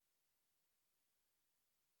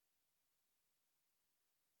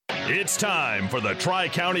It's time for the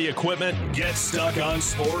Tri-County Equipment Get Stuck on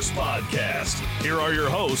Sports podcast. Here are your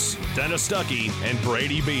hosts, Dennis Stuckey and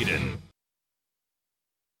Brady Beaton.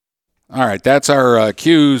 All right, that's our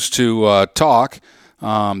cues to talk.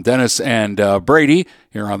 Dennis and Brady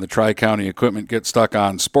here on the Tri-County Equipment Get Stuck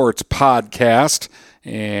on Sports podcast.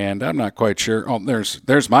 And I'm not quite sure. Oh,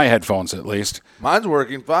 there's my headphones at least. Mine's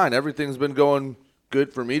working fine. Everything's been going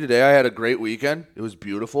good for me today. I had a great weekend. It was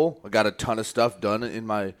beautiful. I got a ton of stuff done in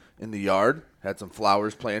the yard. Had some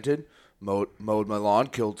flowers planted, mowed my lawn,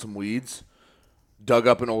 killed some weeds, dug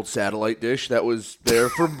up an old satellite dish that was there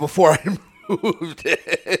from before I moved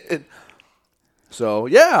in. So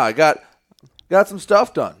yeah, I got some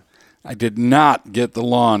stuff done. I did not get the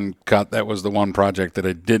lawn cut. That was the one project that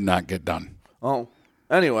I did not get done. Oh,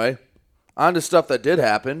 anyway, on to stuff that did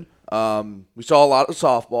happen. We saw a lot of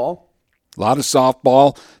softball. A lot of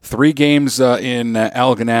softball. 3 games in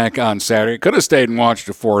Algonac on Saturday. Could have stayed and watched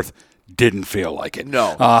a fourth. Didn't feel like it.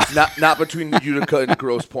 No, not between Utica and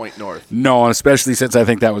Grosse Pointe North. No, and especially since I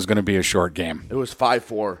think that was going to be a short game. It was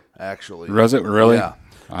 5-4, actually. Was it really? Yeah.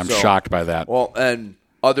 I'm shocked by that. Well, and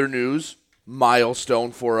other news,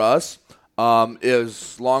 milestone for us,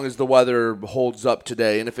 as long as the weather holds up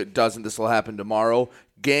today, and if it doesn't, this will happen tomorrow,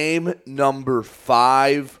 game number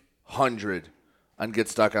 500 on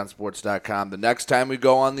GetStuckOnSports.com. The next time we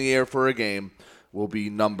go on the air for a game will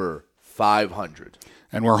be number 500.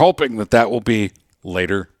 And we're hoping that will be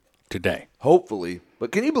later today. Hopefully.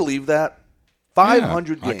 But can you believe that?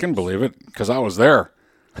 500 games. I can believe it because I was there.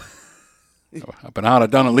 I've been out.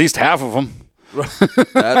 I've done at least half of them.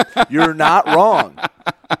 You're not wrong.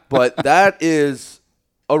 But that is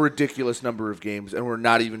a ridiculous number of games, and we're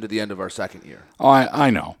not even to the end of our second year. Oh,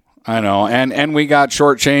 I know. And we got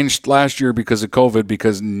shortchanged last year because of COVID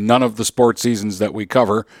because none of the sports seasons that we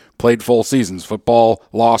cover played full seasons. Football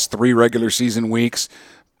lost 3 regular season weeks.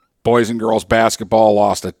 Boys and girls basketball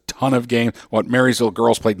lost a ton of games. Marysville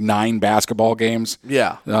girls played 9 basketball games.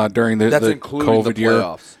 Yeah, during the COVID the year.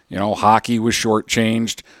 Playoffs. Hockey was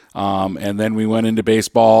shortchanged, and then we went into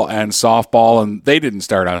baseball and softball, and they didn't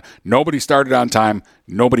start on. Nobody started on time.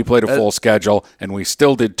 Nobody played a full schedule, and we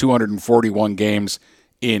still did 241 games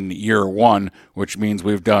in year 1, which means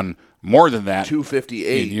we've done more than that.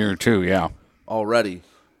 258 in year 2, yeah, already,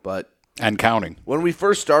 but. And counting. When we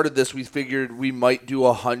first started this, we figured we might do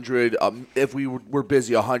 100, if we were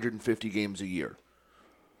busy, 150 games a year.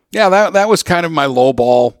 Yeah, that was kind of my low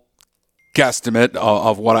ball guesstimate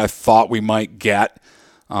of what I thought we might get.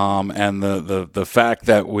 And the fact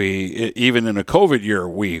that we, even in a COVID year,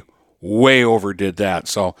 we way overdid that.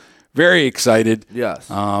 So very excited.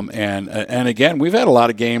 Yes. And again, we've had a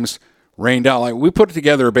lot of games rained out. Like we put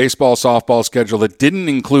together a baseball, softball schedule that didn't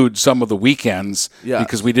include some of the weekends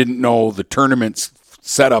because we didn't know the tournament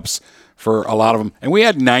setups for a lot of them. And we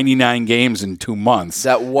had 99 games in 2 months.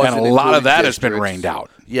 That wasn't and a lot of that districts. has been rained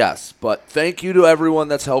out. Yes, but thank you to everyone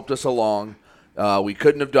that's helped us along. We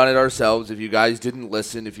couldn't have done it ourselves. If you guys didn't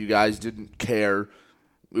listen, if you guys didn't care,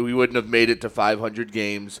 we wouldn't have made it to 500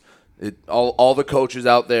 games. All the coaches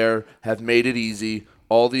out there have made it easy.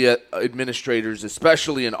 All the administrators,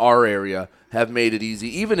 especially in our area, have made it easy.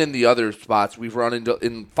 Even in the other spots,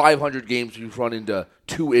 in 500 games, we've run into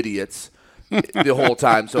 2 idiots the whole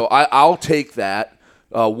time. So I'll take that.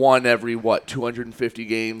 One every, 250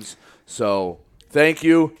 games. So thank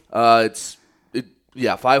you.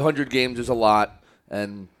 500 games is a lot.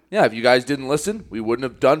 And, if you guys didn't listen, we wouldn't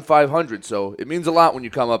have done 500. So it means a lot when you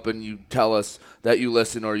come up and you tell us that you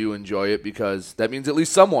listen or you enjoy it because that means at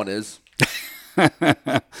least someone is.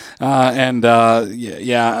 We're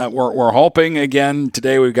hoping again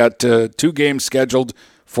today. We've got 2 games scheduled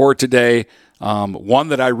for today. One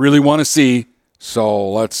that I really want to see. So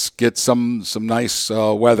let's get some nice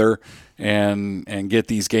weather and get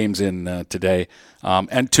these games in today.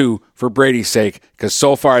 And 2 for Brady's sake, because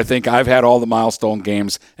so far I think I've had all the milestone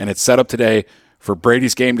games, and it's set up today for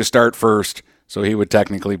Brady's game to start first. So he would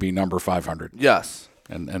technically be number 500. Yes,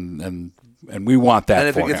 and we want that. And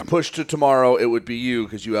if for it gets him. pushed to tomorrow, it would be you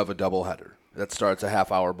because you have a doubleheader that starts a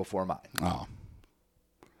half hour before mine. Oh,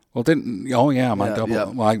 well,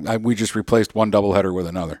 double. Well, we just replaced one doubleheader with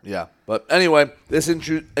another. Yeah, but anyway, this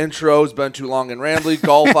intro has been too long and rambly.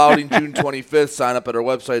 Golf outing June 25th. Sign up at our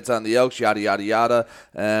websites on the Elks. Yada yada yada,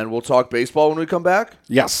 and we'll talk baseball when we come back.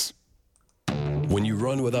 Yes. When you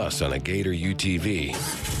run with us on a Gator UTV,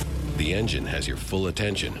 the engine has your full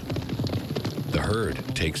attention. The herd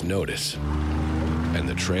takes notice, and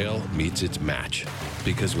the trail meets its match.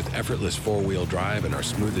 Because with effortless four-wheel drive and our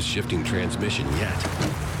smoothest shifting transmission yet,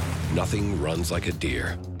 nothing runs like a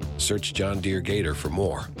Deere. Search John Deere Gator for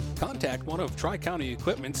more. Contact one of Tri-County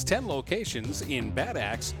Equipment's 10 locations in Bad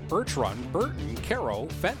Axe, Birch Run, Burton, Caro,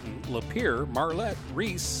 Fenton, Lapeer, Marlette,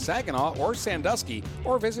 Reese, Saginaw, or Sandusky,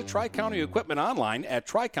 or visit Tri-County Equipment online at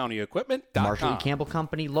tricountyequipment.com. Marshall E. Campbell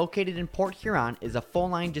Company, located in Port Huron, is a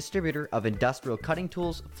full-line distributor of industrial cutting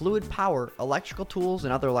tools, fluid power, electrical tools,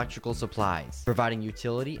 and other electrical supplies, providing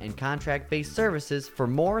utility and contract-based services for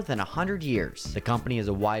more than 100 years. The company has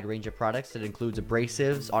a wide range of products that includes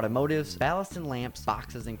abrasives, automotives, ballast and lamps,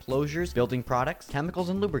 boxes and closures, building products, chemicals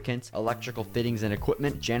and lubricants, electrical fittings and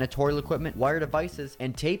equipment, janitorial equipment, wire devices,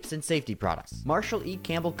 and tapes and safety products. Marshall E.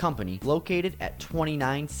 Campbell Company, located at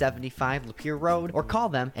 2975 Lapeer Road, or call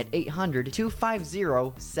them at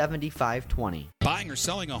 800-250-7520. Buying or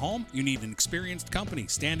selling a home? You need an experienced company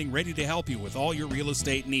standing ready to help you with all your real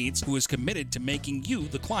estate needs, who is committed to making you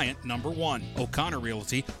the client number one. O'Connor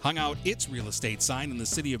Realty hung out its real estate sign in the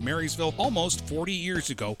city of Marysville almost 40 years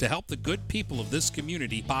ago to help the good people of this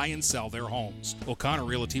community buy and sell their homes. O'Connor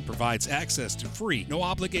Realty provides access to free,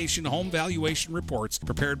 no-obligation home valuation reports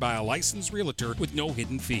prepared by a licensed realtor with no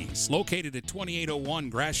hidden fees. Located at 2801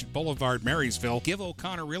 Gratiot Boulevard, Marysville, give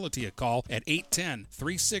O'Connor Realty a call at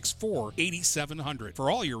 810-364-8700 for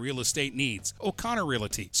all your real estate needs. O'Connor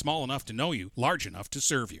Realty, small enough to know you, large enough to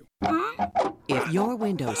serve you. If your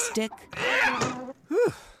windows stick,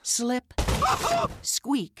 slip,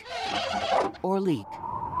 squeak, or leak,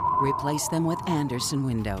 replace them with Andersen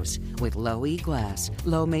Windows. With low E-glass,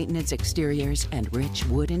 low-maintenance exteriors, and rich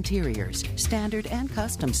wood interiors, standard and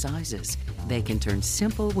custom sizes, they can turn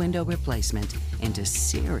simple window replacement into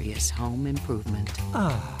serious home improvement.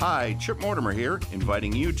 Hi, Chip Mortimer here,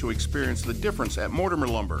 inviting you to experience the difference at Mortimer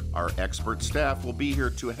Lumber. Our expert staff will be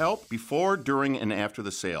here to help before, during, and after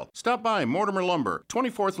the sale. Stop by Mortimer Lumber,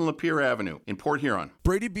 24th and Lapeer Avenue in Port Huron.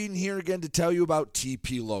 Brady Beaton here again to tell you about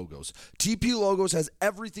TP Logos. TP Logos has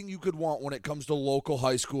everything you could want when it comes to local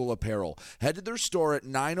high school apparel. Head to their store at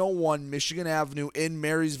 901 Michigan Avenue in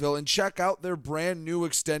Marysville and check out their brand new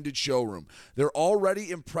extended showroom. Their already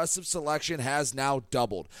impressive selection has now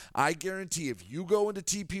doubled. I guarantee if you go into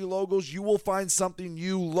TP Logos, you will find something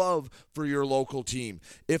you love for your local team.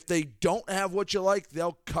 If they don't have what you like,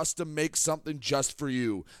 they'll custom make something just for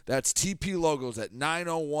you. That's TP Logos at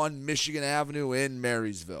 901 Michigan Avenue in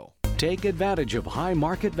Marysville. Take advantage of high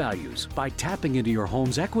market values by tapping into your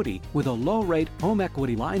home's equity with a low-rate home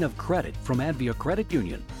equity line of credit from Advia Credit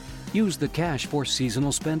Union. Use the cash for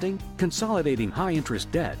seasonal spending, consolidating high-interest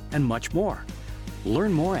debt, and much more.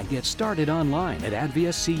 Learn more and get started online at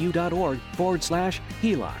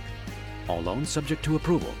adviacu.org/HELOC. All loans subject to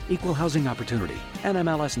approval. Equal housing opportunity.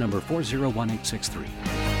 NMLS number 401863.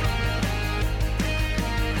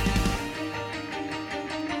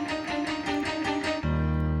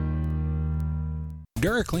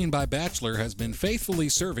 DuraClean by Bachelor has been faithfully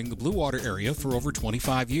serving the Blue Water area for over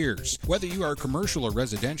 25 years. Whether you are commercial or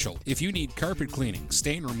residential, if you need carpet cleaning,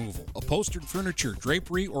 stain removal, upholstered furniture,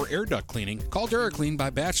 drapery, or air duct cleaning, call DuraClean by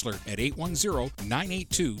Bachelor at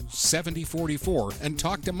 810-982-7044 and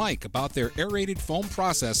talk to Mike about their aerated foam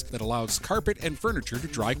process that allows carpet and furniture to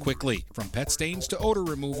dry quickly. From pet stains to odor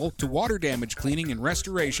removal to water damage cleaning and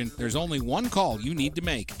restoration, there's only one call you need to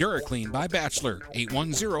make. DuraClean by Bachelor,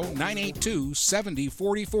 810-982-7044.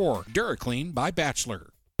 DuraClean by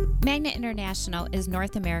Bachelor. Magna International is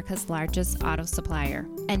North America's largest auto supplier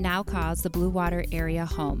and now calls the Blue Water area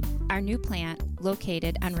home. Our new plant,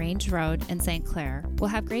 located on Range Road in St. Clair, will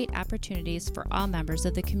have great opportunities for all members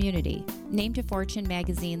of the community. Named to Fortune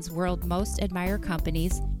magazine's World Most Admired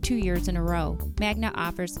Companies 2 years in a row, Magna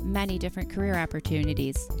offers many different career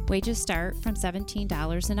opportunities. Wages start from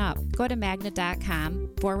 $17 and up. Go to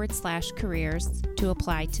magna.com/careers to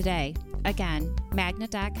apply today. Again,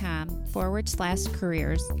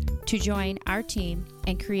 magna.com/careers to join our team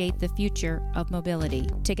and create the future of mobility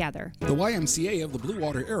together. The YMCA of the Blue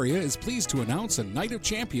Water area is pleased to announce a Night of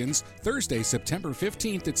Champions Thursday, September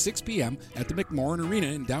 15th at 6 p.m. at the McMorran Arena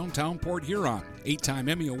in downtown Port Huron. 8-time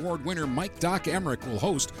Emmy Award winner Mike Doc Emmerich will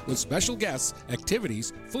host with special guests,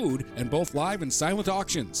 activities, food, and both live and silent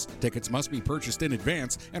auctions. Tickets must be purchased in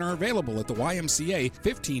advance and are available at the YMCA,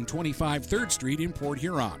 1525 3rd Street in Port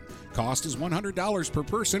Huron. Cost is $100 per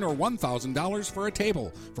person or $1,000 for a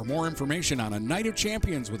table. For more information on a Night of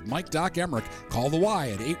Champions with Mike Doc Emmerich, call the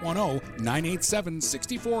Y at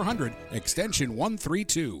 810-987-6400, extension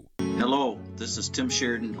 132. Hello, this is Tim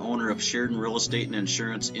Sheridan, owner of Sheridan Real Estate and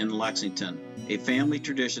Insurance in Lexington, a family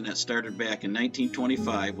tradition that started back in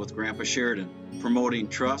 1925 with Grandpa Sheridan. Promoting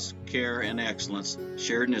trust, care, and excellence,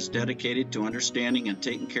 Sheridan is dedicated to understanding and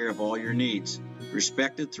taking care of all your needs.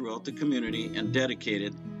 Respected throughout the community and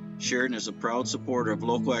dedicated, Sheridan is a proud supporter of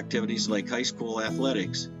local activities like high school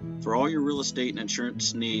athletics. For all your real estate and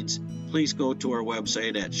insurance needs, please go to our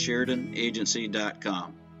website at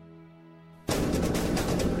SheridanAgency.com.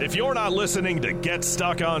 If you're not listening to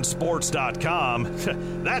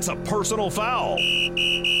GetStuckOnSports.com, that's a personal foul.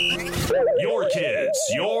 Your kids,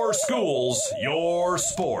 your schools, your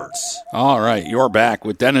sports. All right, you're back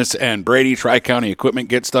with Dennis and Brady, Tri-County Equipment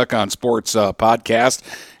Get Stuck on Sports podcast.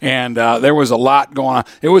 And there was a lot going on.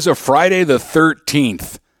 It was a Friday the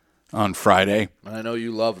 13th on Friday. I know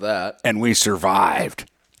you love that. And we survived.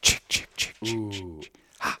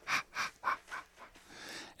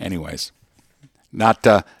 Anyways.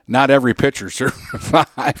 Not every pitcher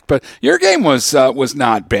survived, but your game was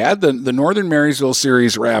not bad. The Northern Marysville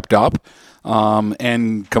series wrapped up,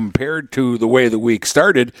 and compared to the way the week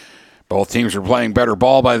started, both teams were playing better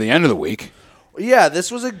ball by the end of the week. Yeah,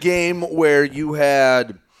 this was a game where you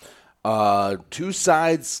had two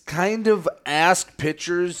sides kind of ask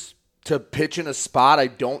pitchers to pitch in a spot. I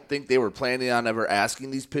don't think they were planning on ever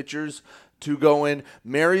asking these pitchers to go in.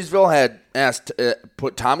 Marysville had asked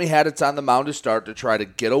put Tommy Hadditz on the mound to start to try to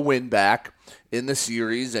get a win back in the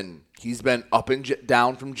series, and he's been up and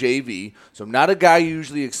down from JV, so not a guy you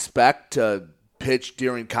usually expect to pitch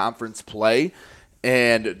during conference play.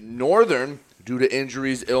 And Northern, due to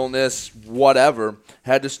injuries, illness, whatever,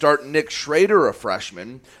 had to start Nick Schrader, a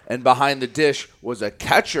freshman, and behind the dish was a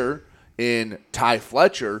catcher in Ty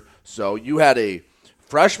Fletcher. So you had a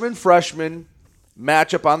freshman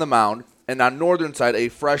matchup on the mound, and on Northern side, a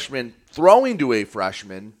freshman throwing to a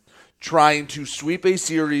freshman, trying to sweep a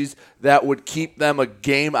series that would keep them a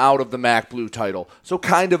game out of the MAC Blue title. So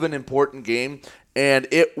kind of an important game, and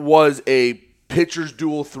it was a pitcher's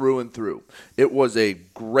duel through and through. It was a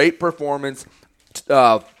great performance.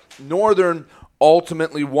 Northern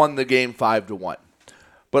ultimately won the game 5-1.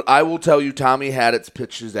 But I will tell you, Tommy Hadditz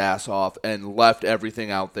pitched his ass off and left everything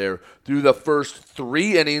out there. Through the first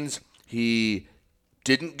 3 innings, he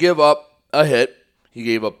didn't give up a hit. He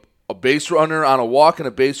gave up a base runner on a walk and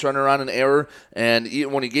a base runner on an error. And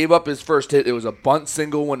when he gave up his first hit, it was a bunt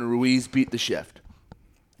single when Ruiz beat the shift.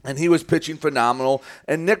 And he was pitching phenomenal.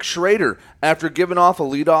 And Nick Schrader, after giving off a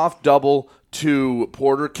leadoff double to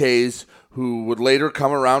Porter Kays, who would later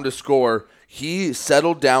come around to score, he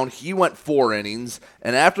settled down. He went 4 innings.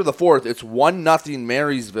 And after the 4th, it's 1-0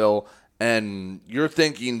 Marysville. And you're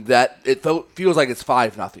thinking that it feels like it's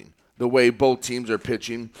 5-0. The way both teams are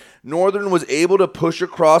pitching. Northern was able to push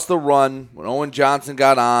across the run when Owen Johnson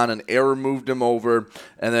got on. An error moved him over.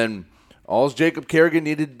 And then all Jacob Kerrigan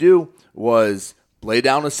needed to do was lay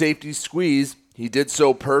down a safety squeeze. He did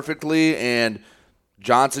so perfectly, and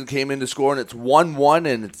Johnson came in to score, and it's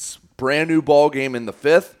 1-1, and it's brand new ball game in the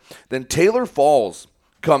 5th. Then Taylor Falls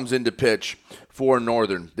comes in to pitch for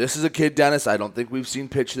Northern. This is a kid, Dennis, I don't think we've seen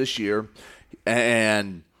pitch this year,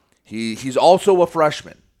 and he's also a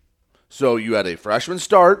freshman. So you had a freshman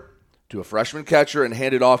start to a freshman catcher and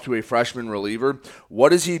hand it off to a freshman reliever. What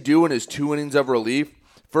does he do in his 2 innings of relief?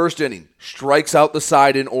 First inning, strikes out the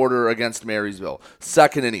side in order against Marysville.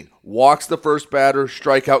 Second inning, walks the first batter,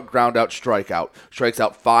 strikeout, ground out, strikeout. Strikes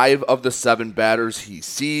out 5 of the 7 batters he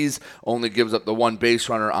sees, only gives up the 1 base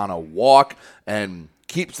runner on a walk, and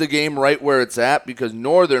keeps the game right where it's at because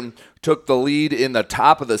Northern took the lead in the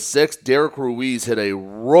top of the 6th. Derek Ruiz hit a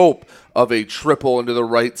rope of a triple into the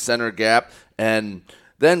right center gap. And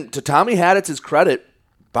then to Tommy Hadditz's credit,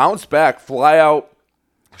 bounced back, fly out,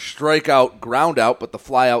 strikeout, ground out, but the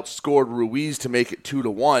fly out scored Ruiz to make it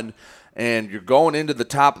 2-1. And you're going into the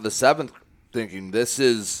top of the 7th thinking this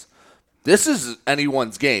is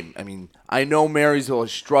anyone's game. I mean, I know Marysville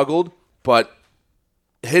has struggled, but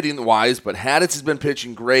hitting-wise, but Hadditz has been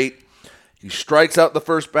pitching great. He strikes out the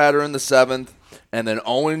first batter in the 7th, and then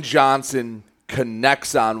Owen Johnson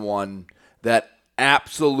connects on one that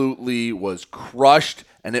absolutely was crushed,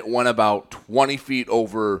 and it went about 20 feet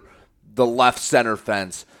over the left center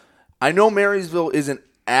fence. I know Marysville isn't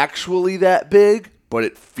actually that big, but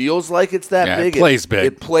it feels like it's that big. It plays big.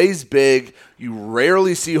 It plays big. You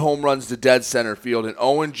rarely see home runs to dead center field, and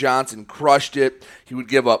Owen Johnson crushed it. He would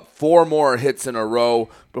give up 4 more hits in a row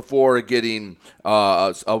before getting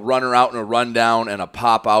a runner out and a rundown and a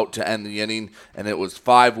pop out to end the inning, and it was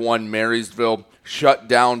 5-1 Marysville, shut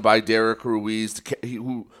down by Derek Ruiz,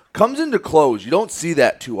 who comes into close. You don't see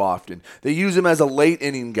that too often. They use him as a late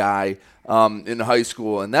inning guy in high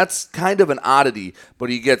school, and that's kind of an oddity, but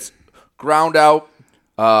he gets ground out,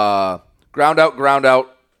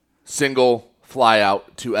 single, fly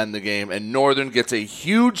out to end the game. And Northern gets a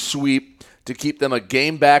huge sweep to keep them a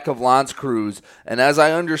game back of L'Anse Creuse. And as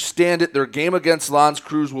I understand it, their game against L'Anse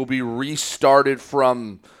Creuse will be restarted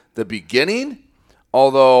from the beginning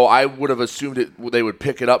although I would have assumed they would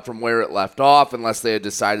pick it up from where it left off unless they had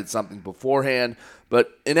decided something beforehand.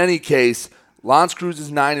 But in any case, L'Anse Creuse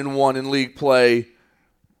is 9-1 in league play.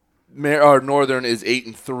 Northern is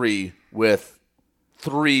 8-3 with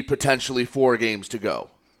 3, potentially 4 games to go.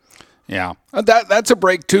 Yeah, that's a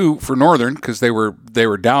break too for Northern because they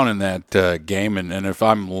were down in that game, and if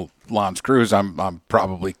I'm L'Anse Creuse, I'm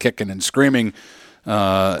probably kicking and screaming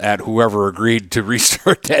at whoever agreed to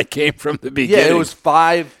restart that game from the beginning. Yeah, it was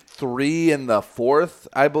 5-3 in the fourth,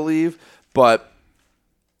 I believe, but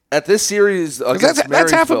at this series against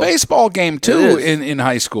that's half a baseball game too in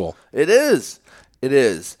high school. It is.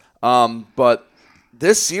 But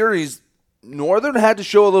this series, Northern had to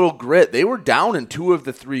show a little grit. They were down in 2 of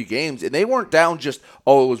the 3 games, and they weren't down just, it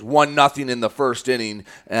was 1-0 in the first inning,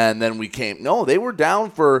 and then we came. No, they were down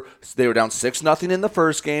 6-0 in the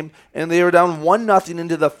first game, and they were down 1-0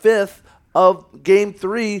 into the 5th of Game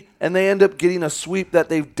 3, and they end up getting a sweep that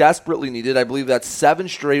they've desperately needed. I believe that's 7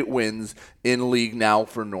 straight wins in league now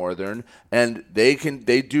for Northern, and they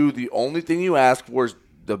do the only thing you ask for is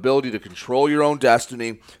the ability to control your own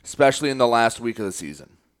destiny, especially in the last week of the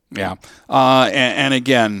season. Yeah. And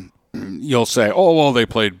again, you'll say, oh, well, they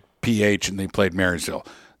played PH and they played Marysville.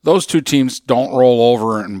 Those 2 teams don't roll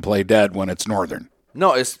over and play dead when it's Northern.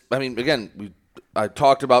 No, I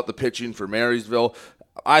talked about the pitching for Marysville.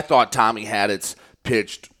 I thought Tommy Hadditz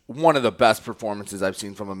pitched one of the best performances I've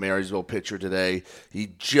seen from a Marysville pitcher today. The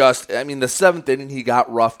 7th inning, he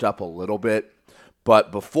got roughed up a little bit.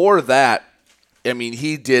 But before that,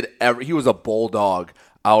 he was a bulldog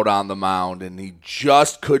out on the mound, and he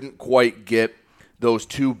just couldn't quite get those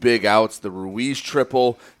 2 big outs. The Ruiz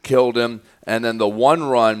triple killed him, and then the 1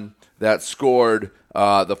 run that scored,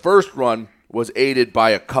 the first run was aided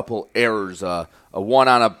by a couple errors, a 1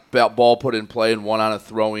 on a ball put in play and 1 on a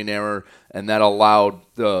throwing error, and that allowed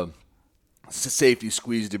the safety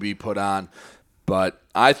squeeze to be put on. But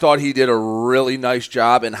I thought he did a really nice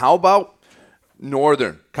job, and how about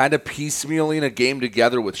Northern kind of piecemealing a game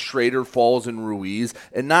together with Schrader, Falls, and Ruiz,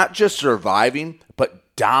 and not just surviving,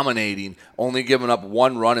 but dominating, only giving up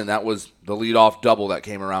 1 run, and that was the leadoff double that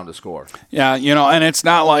came around to score. Yeah, and it's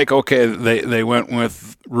not like, okay, they went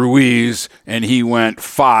with Ruiz, and he went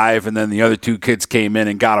 5, and then the other 2 kids came in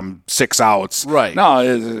and got him 6 outs. Right.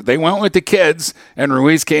 No, they went with the kids, and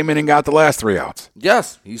Ruiz came in and got the last 3 outs.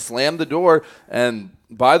 Yes, he slammed the door, and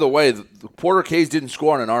by the way, the Porter Case didn't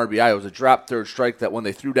score on an RBI. It was a drop third strike that when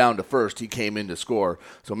they threw down to first, he came in to score.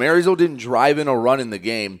 So Marysville didn't drive in a run in the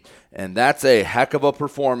game, and that's a heck of a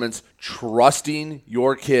performance, trusting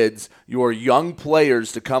your kids, your young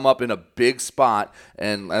players to come up in a big spot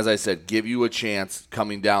and, as I said, give you a chance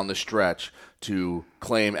coming down the stretch to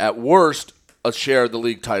claim, at worst, a share of the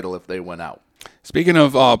league title if they win out. Speaking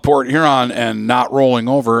of Port Huron and not rolling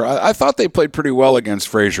over, I thought they played pretty well against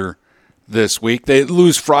Fraser this week. They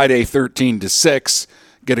lose Friday 13-6,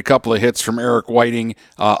 get a couple of hits from Eric Whiting,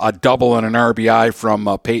 a double and an RBI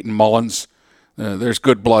from Peyton Mullins. There's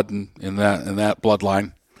good blood in that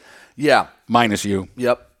bloodline. Yeah. Minus you.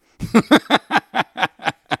 Yep.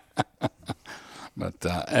 But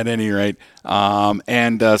at any rate,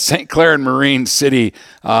 and St. Clair and Marine City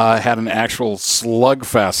had an actual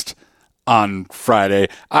slugfest on Friday.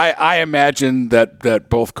 I imagine that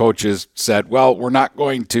both coaches said, well, we're not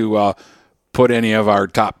going to put any of our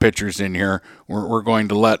top pitchers in here. We're going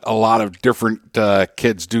to let a lot of different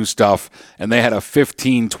kids do stuff. And they had a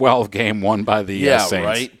 15-12 game won by the Saints. Yeah,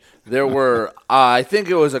 right. There were, I think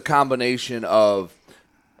it was a combination of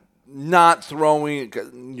not throwing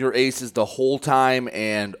your aces the whole time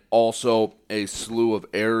and also a slew of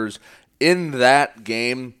errors in that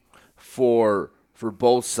game for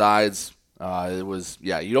both sides. It was,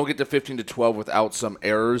 you don't get to 15-12 without some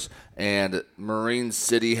errors, and Marine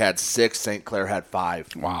City had 6, St. Clair had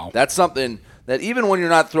 5. Wow. That's something that even when you're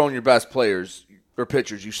not throwing your best players or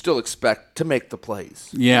pitchers, you still expect to make the plays.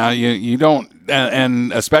 Yeah, you don't,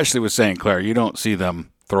 and especially with St. Clair, you don't see them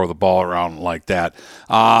throw the ball around like that.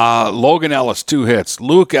 Logan Ellis, 2 hits.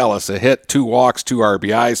 Luke Ellis, a hit, 2 walks, 2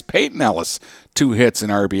 RBIs. Peyton Ellis, 2 hits and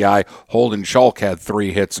RBI. Holden Schulk had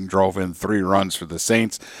 3 hits and drove in 3 runs for the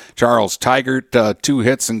Saints. Charles Tigert, 2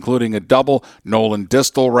 hits, including a double. Nolan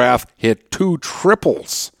Distelrath hit 2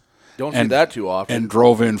 triples. Don't see that too often. And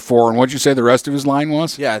drove in 4. And what'd you say the rest of his line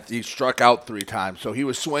was? Yeah, he struck out 3 times. So he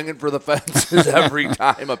was swinging for the fences every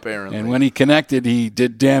time, apparently. And when he connected, he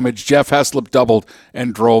did damage. Jeff Heslop doubled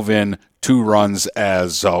and drove in 2 runs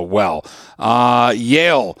as well.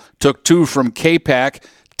 Yale took 2 from K-Pac.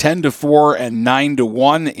 10-4 and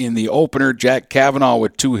 9-1 in the opener. Jack Kavanaugh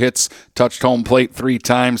with 2 hits, touched home plate 3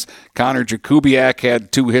 times. Connor Jakubiak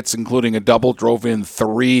had 2 hits, including a double, drove in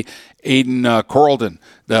 3. Aiden Corlden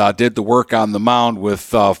did the work on the mound with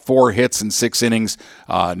 4 hits in 6 innings,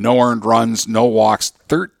 no earned runs, no walks,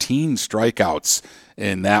 13 strikeouts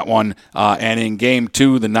in that one. And in Game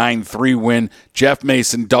 2, the 9-3 win, Jeff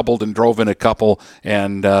Mason doubled and drove in a couple,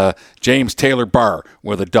 and James Taylor Barr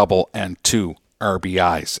with a double and 2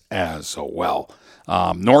 RBIs as well.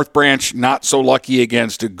 North Branch not so lucky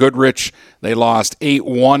against Goodrich. They lost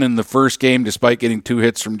 8-1 in the first game despite getting 2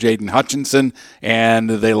 hits from Jaden Hutchinson, and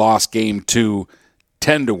they lost Game 2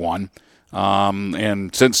 10-1.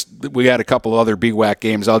 And since we had a couple of other BWAC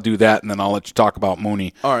games, I'll do that, and then I'll let you talk about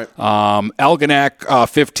Mooney. All right. Algonac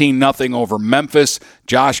 15-0 over Memphis.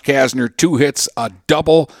 Josh Kasner, 2 hits, a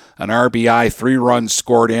double, an RBI, 3 runs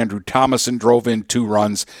scored. Andrew Thomason drove in 2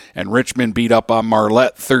 runs, and Richmond beat up on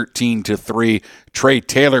Marlette 13-3. Trey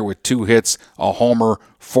Taylor with 2 hits, a homer,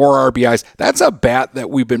 4 RBIs. That's a bat that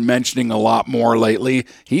we've been mentioning a lot more lately.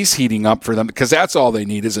 He's heating up for them because that's all they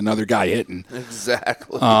need is another guy hitting.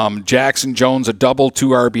 Exactly. Jackson Jones, a double, 2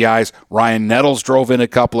 RBIs. Ryan Nettles drove in a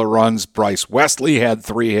couple of runs. Bryce Wesley had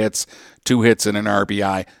 3 hits, 2 hits and an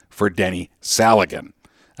RBI for Denny Saligan.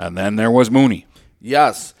 And then there was Mooney.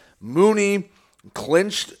 Yes. Mooney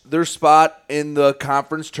clinched their spot in the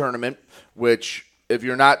conference tournament, which if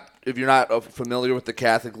you're not familiar with the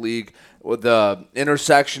Catholic League, with the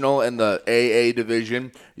intersectional and the AA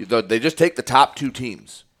division, they just take the top 2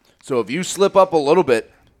 teams. So if you slip up a little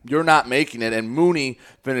bit, you're not making it. And Mooney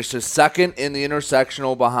finished his second in the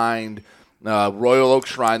intersectional behind Royal Oak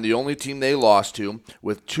Shrine, the only team they lost to,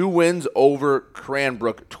 with 2 wins over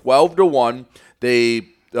Cranbrook, 12-1.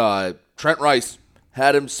 Trent Rice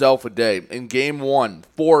had himself a day. In Game 1,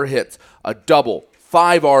 4 hits, a double,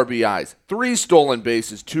 5 RBIs, 3 stolen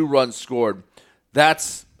bases, 2 runs scored.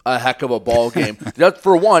 That's a heck of a ball game.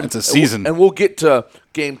 For one, it's a season. And we'll get to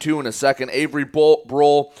Game 2 in a second. Avery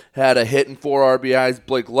Broll had a hit and 4 RBIs.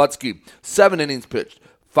 Blake Lutsky, 7 innings pitched,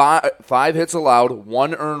 5 hits allowed,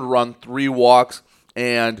 1 earned run, 3 walks,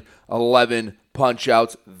 and 11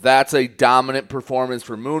 punch-outs. That's a dominant performance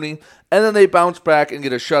for Mooney. And then they bounce back and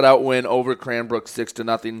get a shutout win over Cranbrook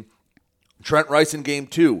 6-0. Trent Rice in Game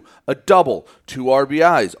 2, a double, 2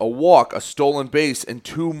 RBIs, a walk, a stolen base, and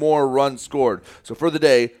 2 more runs scored. So for the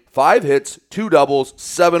day, 5 hits, 2 doubles,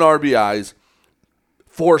 7 RBIs,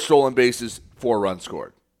 4 stolen bases, 4 runs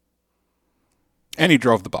scored. And he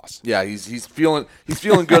drove the bus. Yeah, he's feeling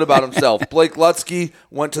good about himself. Blake Lutsky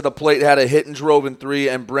went to the plate, had a hit and drove in 3,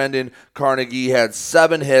 and Brendan Carnegie had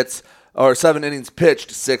 7 innings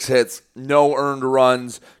pitched, 6 hits, no earned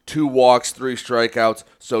runs, 2 walks, 3 strikeouts.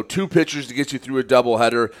 So 2 pitchers to get you through a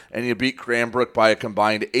doubleheader, and you beat Cranbrook by a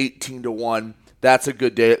combined 18-1. That's a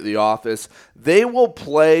good day at the office. They will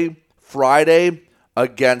play Friday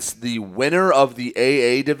against the winner of the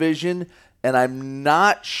AA division, and I'm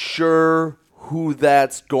not sure who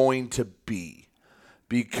that's going to be,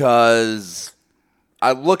 because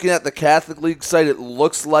I'm looking at the Catholic League site. It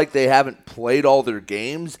looks like they haven't played all their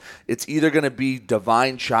games. It's either going to be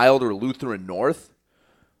Divine Child or Lutheran North.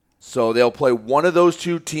 So they'll play one of those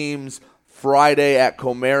 2 teams Friday at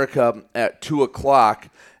Comerica at 2 o'clock.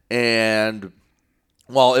 And,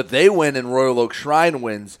 well, if they win and Royal Oak Shrine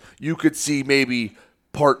wins, you could see maybe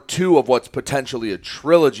part 2 of what's potentially a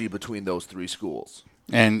trilogy between those 3 schools.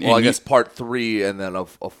 I guess part 3 and then a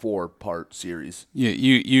 4-part series.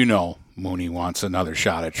 You know Mooney wants another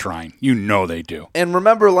shot at Shrine. You know they do. And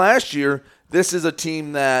remember last year, this is a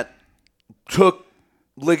team that took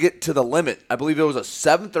Liggett to the limit. I believe it was a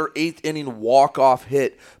 7th or 8th inning walk-off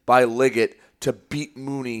hit by Liggett to beat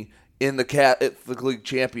Mooney in the Catholic League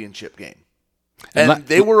championship game. And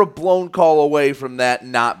they were a blown call away from that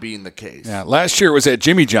not being the case. Yeah, last year it was at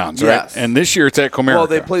Jimmy John's, right? Yes. And this year it's at Comerica. Well,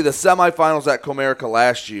 they played the semifinals at Comerica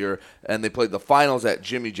last year, and they played the finals at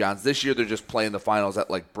Jimmy John's. This year they're just playing the finals at,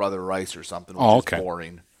 like, Brother Rice or something, which is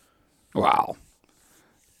boring. Wow.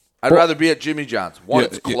 I'd rather be at Jimmy John's.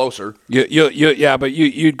 It's closer. Yeah, but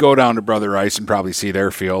you'd go down to Brother Rice and probably see their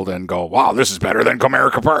field and go, wow, this is better than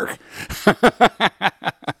Comerica Park.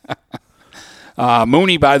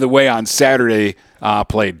 Mooney, by the way, on Saturday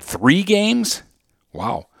played 3 games.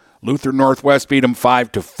 Wow. Luther Northwest beat them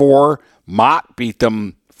 5-4. Mott beat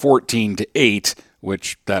them 14-8,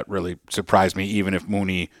 which that really surprised me, even if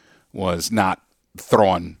Mooney was not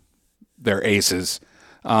throwing their aces.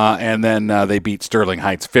 And then they beat Sterling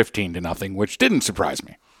Heights 15-0, which didn't surprise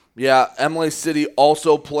me. Yeah, Emily City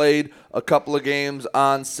also played a couple of games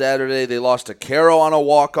on Saturday. They lost to Caro on a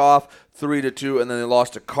walk-off, 3-2, and then they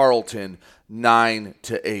lost to Carleton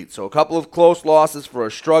 9-8. So a couple of close losses for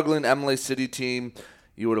a struggling Emily City team.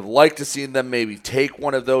 You would have liked to see them maybe take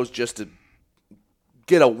one of those just to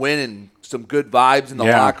get a win and some good vibes in the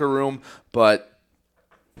locker room. But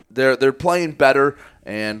they're playing better,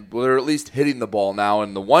 and they're at least hitting the ball now.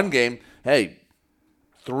 In the one game, hey,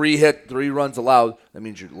 3 runs allowed. That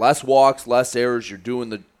means you're less walks, less errors. You're doing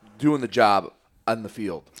the job on the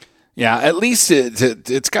field. Yeah, at least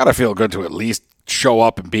it's got to feel good to at least show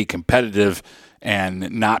up and be competitive and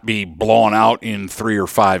not be blown out in 3 or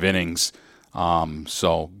 5 innings.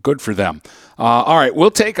 So good for them. All right,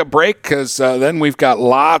 we'll take a break because then we've got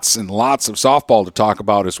lots and lots of softball to talk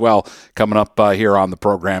about as well coming up here on the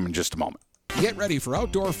program in just a moment. Get ready for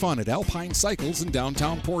outdoor fun at Alpine Cycles in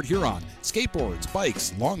downtown Port Huron. Skateboards,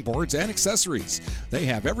 bikes, longboards, and accessories. They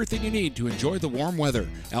have everything you need to enjoy the warm weather.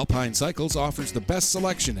 Alpine Cycles offers the best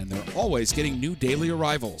selection, and they're always getting new daily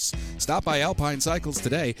arrivals. Stop by Alpine Cycles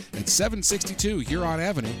today at 762 Huron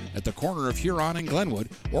Avenue at the corner of Huron and Glenwood,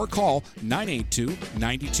 or call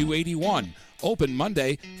 982-9281. Open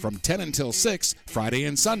Monday from 10 until 6, Friday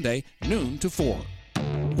and Sunday, noon to 4.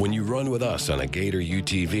 When you run with us on a Gator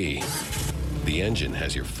UTV, the engine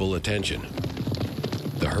has your full attention.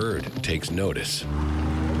 The herd takes notice.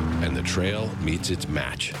 And the trail meets its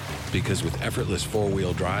match. Because with effortless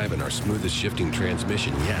 4-wheel drive and our smoothest shifting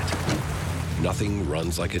transmission yet, nothing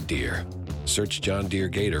runs like a deer. Search John Deere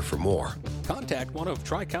Gator for more. Contact one of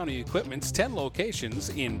Tri-County Equipment's 10 locations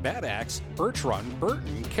in Bad Axe, Birch Run,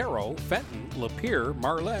 Burton, Caro, Fenton, Lapeer,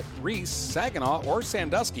 Marlette, Reese, Saginaw, or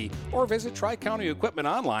Sandusky, or visit Tri-County Equipment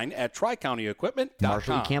online at tricountyequipment.com.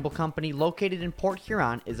 Marshall E. Campbell Company, located in Port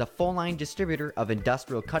Huron, is a full-line distributor of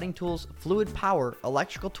industrial cutting tools, fluid power,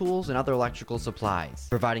 electrical tools, and other electrical supplies,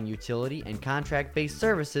 providing utility and contract-based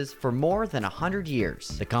services for more than 100 years.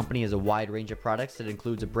 The company has a wide range of products that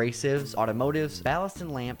includes abrasives, automotives, ballast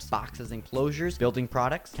and lamps, boxes and closures, building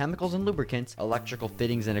products, chemicals and lubricants, electrical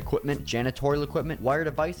fittings and equipment, janitorial equipment, wire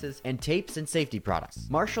devices, and tapes and safety products.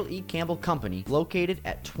 Marshall E. Campbell Company, located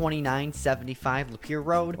at 2975 Lapeer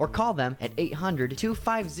Road, or call them at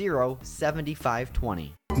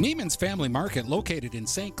 800-250-7520. Neiman's Family Market, located in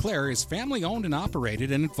St. Clair, is family-owned and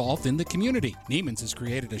operated and involved in the community. Neiman's has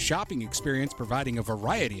created a shopping experience providing a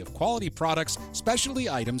variety of quality products, specialty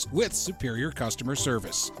items with superior customer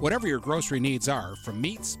service. Whatever your grocery needs are, from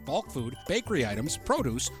meats, bulk food, bakery items,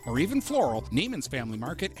 produce, or even floral, Neiman's Family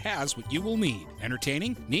Market has what you will need.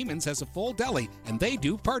 Entertaining? Neiman's has a full deli, and they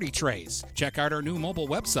do party trays. Check out our new mobile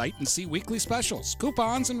website and see weekly specials,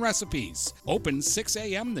 coupons, and recipes. Open 6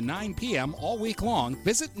 a.m. to 9 p.m. all week long.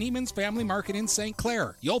 Visit Neiman's Family Market in St.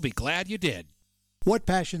 Clair. You'll be glad you did. What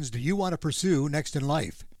passions do you want to pursue next in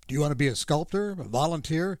life? Do you want to be a sculptor, a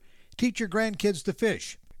volunteer, teach your grandkids to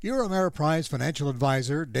fish? Your Ameriprise financial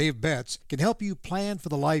advisor, Dave Betts, can help you plan for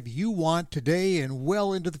the life you want today and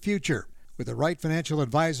well into the future. With the right financial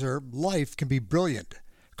advisor, life can be brilliant.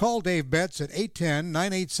 Call Dave Betts at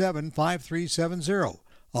 810-987-5370.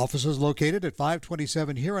 Offices located at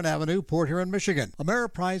 527 Huron Avenue, Port Huron, Michigan.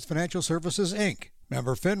 Ameriprise Financial Services, Inc.,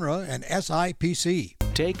 member FINRA and SIPC.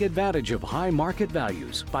 Take advantage of high market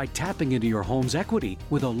values by tapping into your home's equity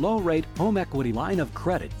with a low-rate home equity line of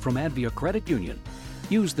credit from Advia Credit Union.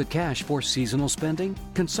 Use the cash for seasonal spending,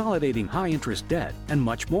 consolidating high-interest debt, and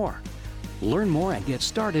much more. Learn more and get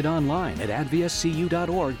started online at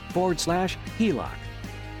adviacu.org/HELOC.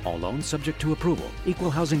 All loans subject to approval. Equal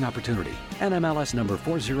housing opportunity. NMLS number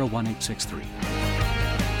 401863.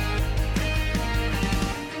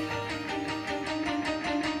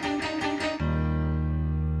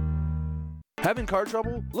 Having car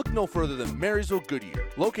trouble? Look no further than Marysville Goodyear.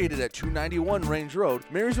 Located at 291 Range Road,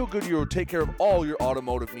 Marysville Goodyear will take care of all your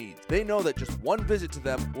automotive needs. They know that just one visit to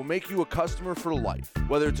them will make you a customer for life.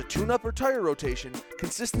 Whether it's a tune-up or tire rotation,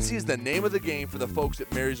 consistency is the name of the game for the folks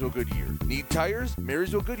at Marysville Goodyear. Need tires?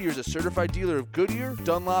 Marysville Goodyear is a certified dealer of Goodyear,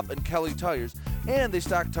 Dunlop, and Kelly tires, and they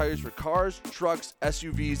stock tires for cars, trucks,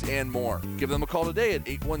 SUVs, and more. Give them a call today at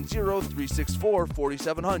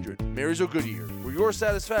 810-364-4700. Marysville Goodyear, where your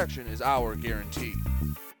satisfaction is our guarantee.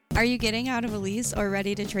 Are you getting out of a lease or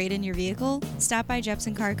ready to trade in your vehicle? Stop by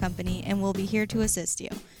Jepson Car Company and we'll be here to assist you.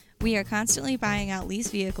 We are constantly buying out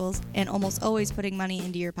leased vehicles and almost always putting money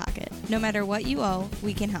into your pocket. No matter what you owe,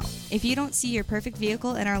 we can help. If you don't see your perfect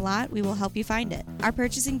vehicle in our lot, we will help you find it. Our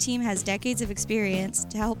purchasing team has decades of experience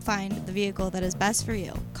to help find the vehicle that is best for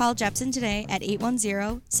you. Call Jepson today at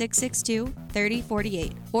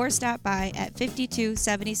 810-662-3048 or stop by at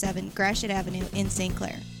 5277 Gratiot Avenue in St.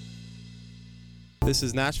 Clair. This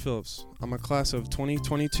is Nash Phillips. I'm a class of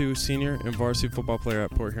 2022 senior and varsity football player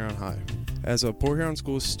at Port Huron High. As a Port Huron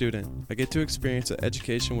School student, I get to experience an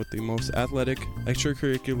education with the most athletic,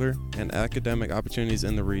 extracurricular, and academic opportunities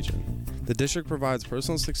in the region. The district provides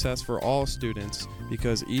personal success for all students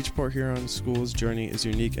because each Port Huron school's journey is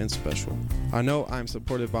unique and special. I know I'm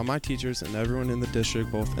supported by my teachers and everyone in the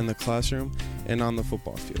district, both in the classroom and on the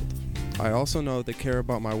football field. I also know they care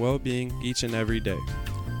about my well-being each and every day.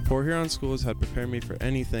 Port Huron Schools had prepared me for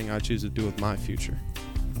anything I choose to do with my future.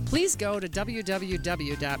 Please go to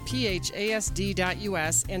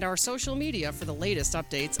www.phasd.us and our social media for the latest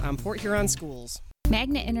updates on Port Huron schools.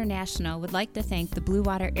 Magna International would like to thank the Blue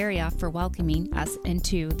Water area for welcoming us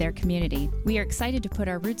into their community. We are excited to put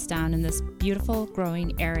our roots down in this beautiful,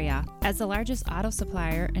 growing area. As the largest auto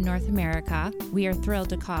supplier in North America, we are thrilled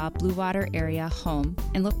to call Blue Water area home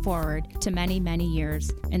and look forward to many, many years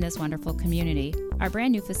in this wonderful community. Our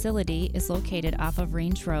brand new facility is located off of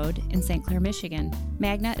Range Road in St. Clair, Michigan.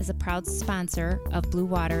 Magna is a proud sponsor of Blue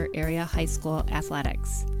Water Area High School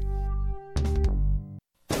athletics.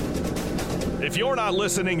 If you're not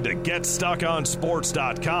listening to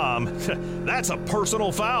GetStuckOnSports.com, that's a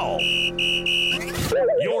personal foul.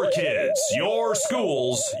 Your kids, your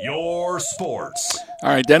schools, your sports.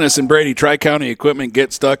 All right, Dennis and Brady, Tri-County Equipment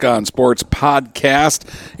Get Stuck on Sports podcast.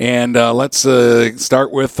 And let's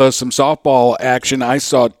start with some softball action. I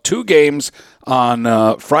saw 2 games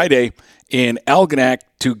on Friday in Algonac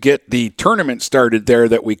to get the tournament started there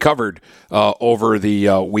that we covered over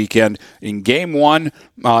the weekend. In Game 1,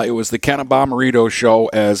 it was the Kenna Bomarito show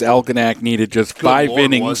as Algonac needed just 5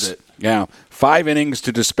 innings. Was it? Yeah, 5 innings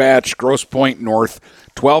to dispatch Grosse Pointe North.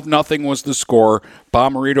 12-0 was the score.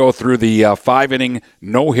 Bomarito threw the 5-inning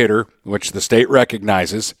no-hitter, which the state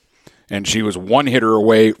recognizes, and she was 1 hitter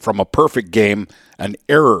away from a perfect game. An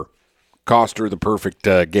error cost her the perfect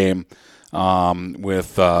game.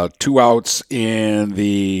 With 2 outs in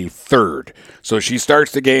the 3rd. So she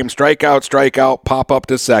starts the game, strikeout, pop up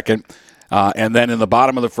to second, and then in the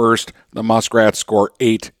bottom of the 1st, the Muskrats score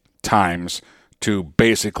 8 times to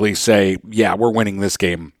basically say, yeah, we're winning this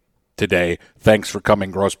game today. Thanks for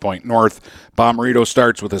coming, Grosse Pointe North. Bomarito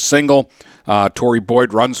starts with a single. Tori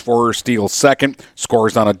Boyd runs for her, steals second,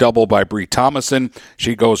 scores on a double by Bree Thomason.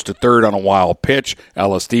 She goes to third on a wild pitch.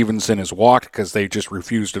 Ella Stevenson is walked because they just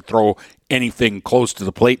refused to throw anything close to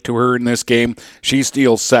the plate to her in this game. She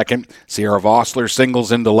steals second. Sierra Vossler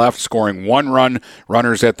singles into left, scoring 1 run.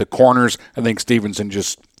 Runners at the corners. I think Stevenson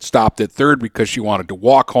just stopped at third because she wanted to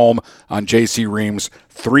walk home on J.C. Reams'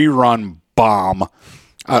 3-run bomb.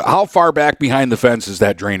 How far back behind the fence is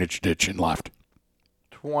that drainage ditch in left?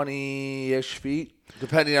 20-ish feet,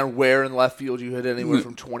 depending on where in left field you hit, anywhere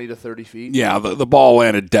from 20 to 30 feet. Yeah, the ball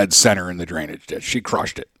landed dead center in the drainage ditch. She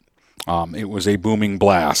crushed it. It was a booming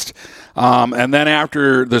blast. And then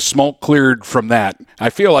after the smoke cleared from that,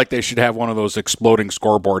 I feel like they should have one of those exploding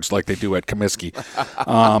scoreboards like they do at Comiskey.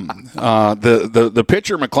 The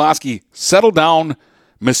pitcher, McCloskey, settled down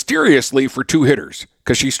mysteriously for 2 hitters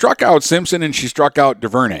because she struck out Simpson and she struck out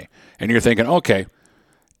DuVernay. And you're thinking, okay,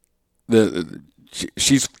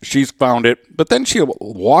 she's found it. But then she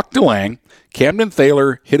walked DeLang. Camden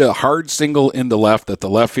Thaler hit a hard single into left that the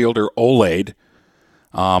left fielder olayed.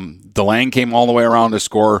 DeLang came all the way around to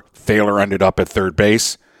score. Thaler ended up at third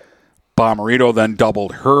base. Bomarito then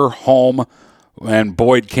doubled her home, and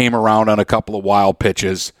Boyd came around on a couple of wild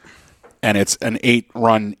pitches. And it's an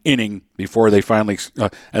 8-run inning before they finally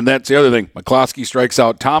and that's the other thing. McCloskey strikes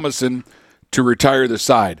out Thomason to retire the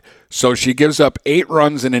side. So she gives up 8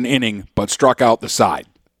 runs in an inning, but struck out the side.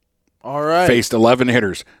 All right. Faced 11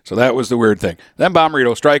 hitters. So that was the weird thing. Then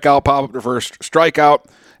Bomarito, strikeout, pop up to first, strikeout.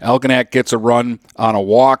 Algonac gets a run on a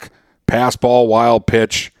walk, pass ball, wild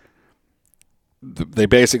pitch. They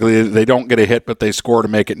don't get a hit, but they score to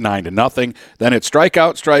make it 9-0. Then it's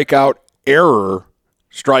strikeout, error,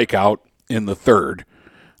 strikeout in the 3rd,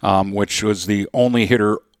 which was the only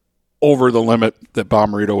hitter over the limit that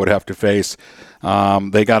Bomarito would have to face.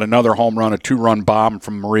 They got another home run, a 2-run bomb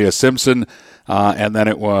from Maria Simpson, and then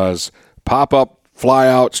it was pop-up,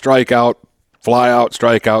 fly-out, strikeout, fly-out,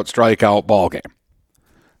 strikeout, ball game.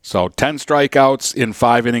 So 10 strikeouts in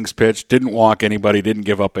 5 innings pitched, didn't walk anybody, didn't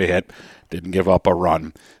give up a hit, didn't give up a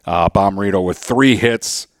run. Bomarito with 3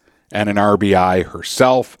 hits and an RBI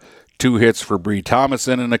herself. 2 hits for Bree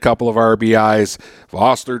Thomason and a couple of RBIs.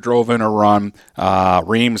 Vossler drove in a run.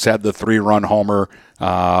 Reams had the 3-run homer.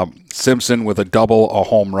 Simpson with a double, a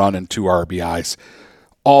home run, and 2 RBIs.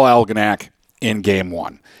 All Algonac in Game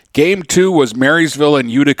 1. Game 2 was Marysville and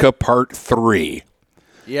Utica Part 3.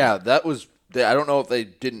 Yeah, that was – I don't know if they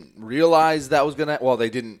didn't realize that was going to – well, they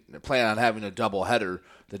didn't plan on having a doubleheader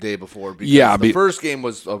the day before because the first game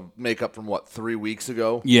was a makeup from, 3 weeks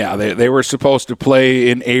ago? Yeah, they were supposed to play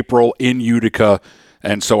in April in Utica,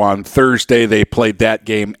 and so on Thursday they played that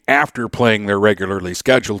game after playing their regularly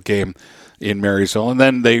scheduled game in Marysville. And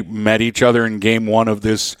then they met each other in game one of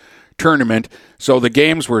this tournament. So the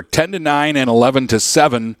games were 10-9 and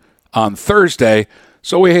 11-7 on Thursday.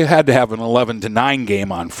 So we had to have an 11-9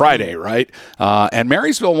 game on Friday, right? And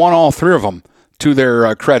Marysville won all three of them. To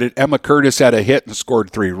their credit, Emma Curtis had a hit and scored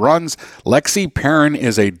 3 runs. Lexi Perrin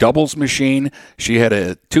is a doubles machine. She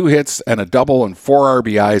had 2 hits and a double and 4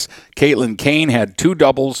 RBIs. Caitlin Kane had 2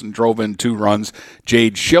 doubles and drove in 2 runs.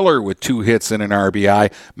 Jade Schiller with 2 hits and an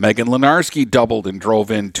RBI. Megan Lenarski doubled and drove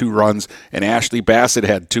in 2 runs. And Ashley Bassett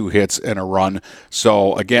had 2 hits and a run.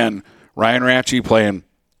 So, again, Ryan Ratchey playing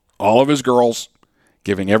all of his girls,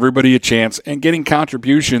 giving everybody a chance, and getting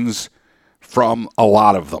contributions from a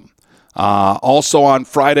lot of them. Also on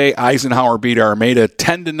Friday, Eisenhower beat Armada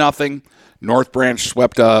 10-0. North Branch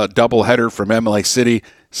swept a doubleheader from Emily City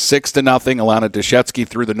 6-0. Alana Deshetsky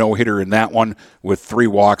threw the no-hitter in that one with 3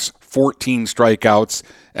 walks, 14 strikeouts.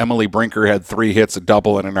 Emily Brinker had 3 hits, a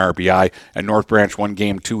double, and an RBI. And North Branch won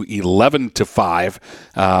game 2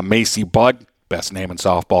 11-5. Macy Budd, best name in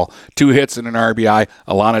softball, 2 hits and an RBI.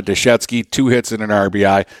 Alana Deshetsky, 2 hits and an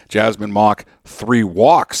RBI. Jasmine Mock, 3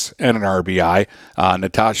 walks and an RBI.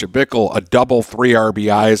 Natasha Bickle, a double, 3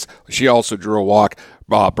 RBIs. She also drew a walk.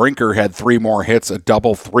 Brinker had 3 more hits, a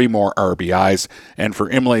double, 3 more RBIs. And for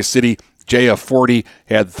Imlay City, Jaya Forty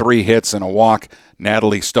had 3 hits and a walk.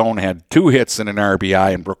 Natalie Stone had 2 hits and an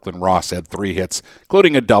RBI. And Brooklyn Ross had 3 hits,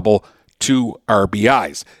 including a double, 2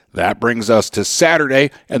 RBIs. That brings us to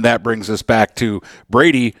Saturday, and that brings us back to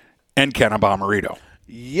Brady and Kenna Bomarito.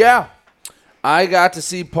 Yeah. I got to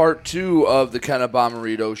see part 2 of the Kenna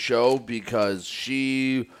Bomarito show because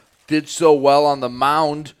she did so well on the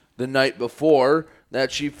mound the night before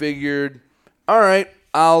that she figured, all right,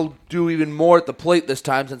 I'll do even more at the plate this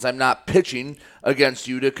time since I'm not pitching against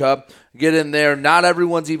Utica. Get in there. Not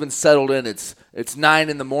everyone's even settled in. It's 9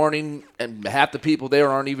 in the morning, and half the people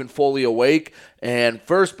there aren't even fully awake. And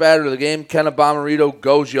first batter of the game, Kenna Bomarito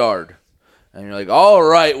goes yard. And you're like, all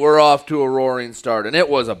right, we're off to a roaring start. And it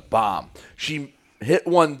was a bomb. She hit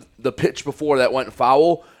the pitch before that went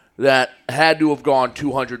foul that had to have gone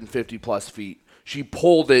 250-plus feet. She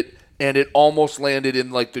pulled it, and it almost landed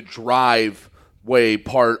in like the driveway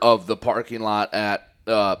part of the parking lot at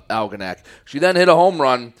Algonac. She then hit a home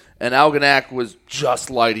run, and Algonac was just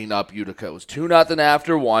lighting up Utica. It was 2-0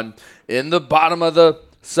 after 1. In the bottom of the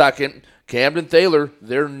second, Camden Thaler,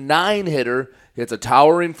 their 9-hitter, hits a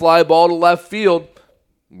towering fly ball to left field,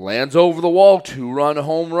 lands over the wall, 2-run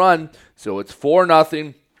home run. So it's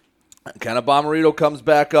 4-0. Kenna Bomarito comes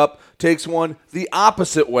back up, takes one the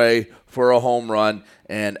opposite way for a home run,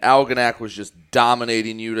 and Algonac was just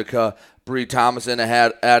dominating Utica. Bree Thomason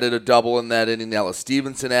had added a double in that inning. Ella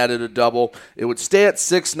Stevenson added a double. It would stay at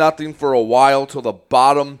 6-0 for a while till the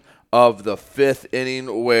bottom of the 5th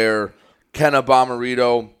inning where Kenna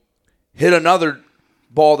Bomarito hit another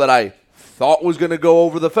ball that I thought was going to go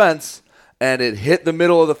over the fence, and it hit the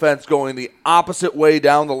middle of the fence going the opposite way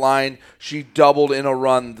down the line. She doubled in a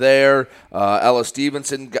run there. Ella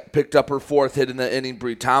Stevenson picked up her 4th hit in the inning.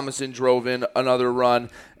 Bree Thomason drove in another run.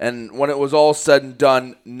 And when it was all said and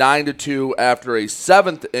done, 9-2 after a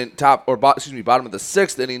bottom of the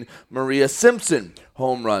 6th inning, Maria Simpson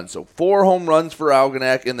home run. So 4 home runs for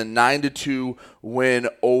Algonac in the 9-2 win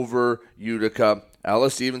over Utica. Ella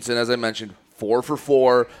Stevenson, as I mentioned, 4 for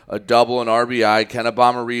 4, a double, an RBI. Kenna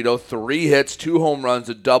Bomarito, 3 hits, 2 home runs,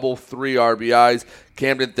 a double, 3 RBIs.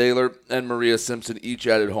 Camden Thaler and Maria Simpson each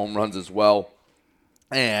added home runs as well.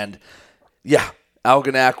 And, yeah,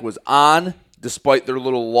 Algonac was on, despite their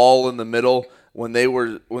little lull in the middle. When they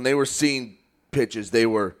were seeing pitches, they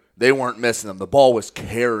weren't missing them. The ball was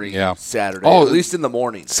carrying Saturday, at least in the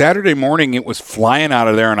morning. Saturday morning, it was flying out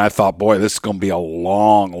of there, and I thought, boy, this is going to be a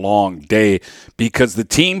long, long day because the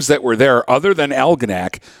teams that were there, other than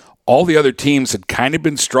Algonac, all the other teams had kind of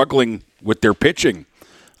been struggling with their pitching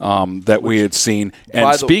that we had seen.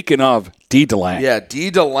 And speaking of, Dee DeLang. Yeah,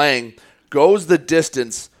 Dee DeLang goes the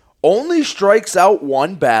distance, only strikes out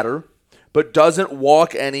 1 batter, but doesn't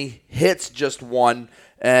walk any, hits just 1,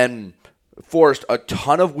 and forced a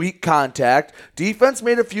ton of weak contact. Defense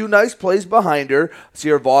made a few nice plays behind her.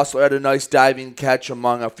 Sierra Vossler had a nice diving catch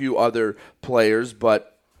among a few other players,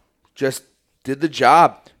 but just did the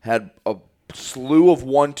job. Had a slew of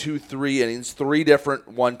 1-2-3 innings, 3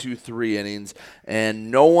 different 1-2-3 innings, and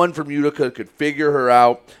no one from Utica could figure her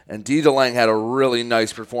out. And Dee DeLang had a really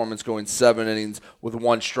nice performance going 7 innings with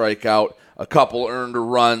 1 strikeout, a couple earned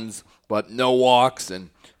runs, but no walks, and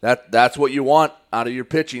that's what you want out of your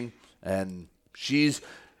pitching. And she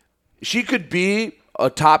could be a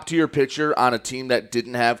top-tier pitcher on a team that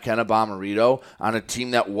didn't have Kenna Bomarito, on a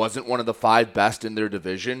team that wasn't one of the 5 best in their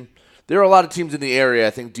division. there are a lot of teams in the area I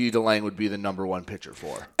think Dee DeLange would be the number one pitcher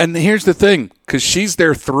for. And here's the thing, because she's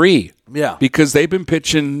their 3. Yeah. Because they've been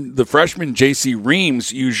pitching the freshman J.C.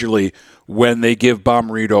 Reams usually when they give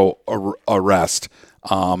Bomarito a rest.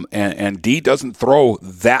 And Dee doesn't throw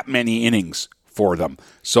that many innings for them.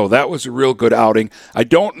 So that was a real good outing. I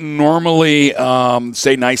don't normally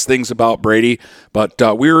say nice things about Brady, but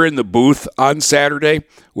we were in the booth on Saturday,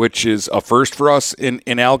 which is a first for us in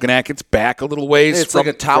Algonac. It's back a little ways. It's from,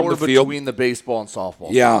 like a tower from the field. between the baseball and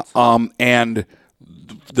softball. Yeah, and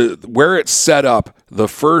where it's set up, the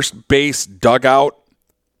first base dugout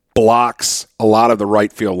blocks a lot of the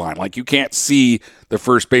right field line. Like, you can't see the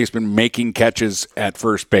first baseman making catches at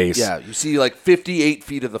first base. Yeah, you see like 58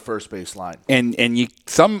 feet of the first base line. And in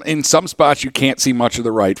some spots you can't see much of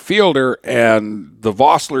the right fielder, and the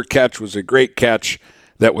Vossler catch was a great catch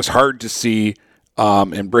that was hard to see,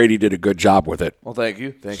 and Brady did a good job with it. Well, thank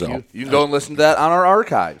you. Thank you. You can go and listen to that on our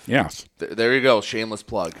archive. Yes. There you go. Shameless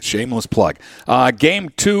plug. Shameless plug. Game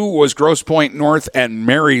 2 was Grosse Pointe North and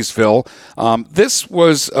Marysville. This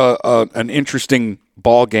was an interesting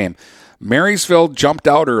ball game. Marysville jumped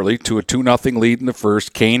out early to a 2-0 lead in the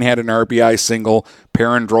first. Kane had an RBI single.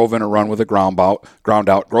 Perrin drove in a run with a ground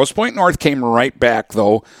out. Grosse Pointe North came right back,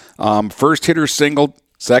 though. First hitter singled.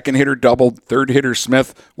 Second hitter doubled. Third hitter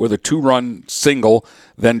Smith with a 2-run single.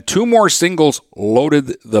 Then 2 more singles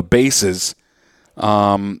loaded the bases.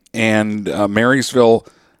 And Marysville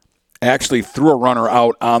actually threw a runner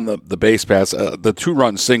out on the base pass. The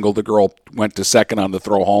 2-run single, the girl went to second on the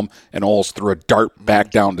throw home, and Oles threw a dart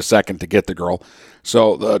back down to second to get the girl.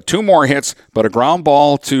 So 2 more hits, but a ground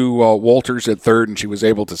ball to Walters at third, and she was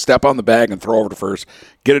able to step on the bag and throw over to first,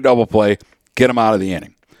 get a double play, get him out of the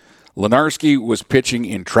inning. Lenarski was pitching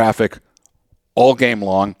in traffic all game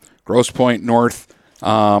long. Grosse Pointe North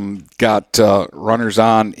got runners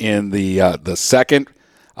on in the second.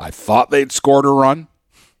 I thought they'd scored a run.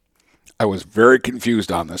 I was very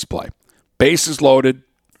confused on this play. Bases loaded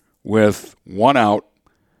with 1 out.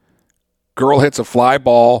 Girl hits a fly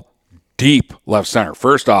ball deep left center.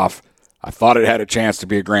 First off, I thought it had a chance to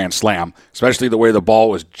be a grand slam, especially the way the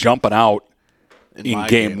ball was jumping out in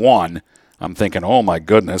game 1. I'm thinking, oh my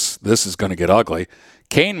goodness, this is going to get ugly.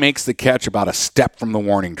 Kane makes the catch about a step from the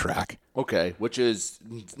warning track. Okay, which is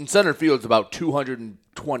in center field, it's about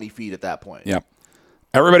 220 feet at that point. Yep.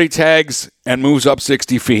 Everybody tags and moves up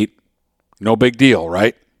 60 feet. No big deal,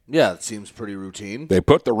 right? Yeah, it seems pretty routine. They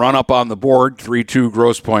put the run up on the board, 3-2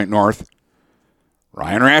 Grosse Pointe North.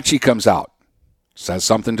 Ryan Ratchey comes out, says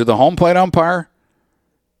something to the home plate umpire,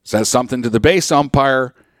 says something to the base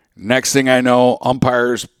umpire. Next thing I know,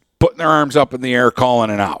 umpires putting their arms up in the air, calling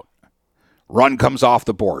it out. Run comes off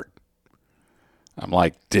the board. I'm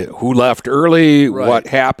like, who left early? Right. What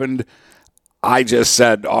happened? I just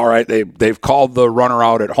said, all right, they've called the runner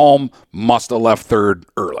out at home, must have left third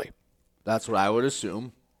early. That's what I would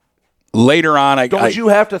assume. Later on, Don't you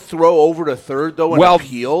have to throw over to third, though, and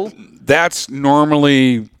appeal? That's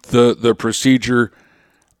normally the procedure.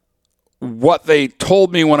 What they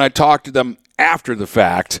told me when I talked to them after the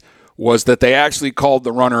fact was that they actually called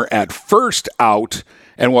the runner at first out,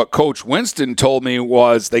 and what Coach Winston told me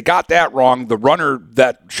was they got that wrong. The runner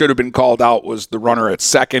that should have been called out was the runner at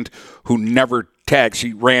second, who never tagged.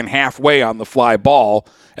 She ran halfway on the fly ball,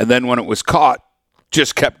 and then when it was caught,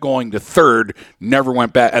 just kept going to third, never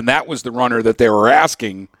went back. And that was the runner that they were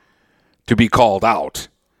asking to be called out.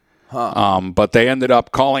 But they ended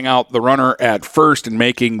up calling out the runner at first and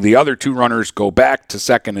making the other 2 runners go back to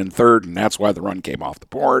second and third, and that's why the run came off the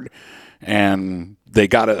board. And they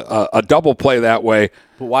got a double play that way.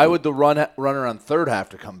 But why would the runner on third have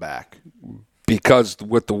to come back? Because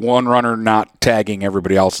with the one runner not tagging,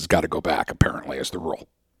 everybody else has got to go back, apparently, is the rule.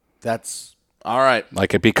 That's all right.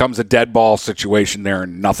 Like, it becomes a dead ball situation there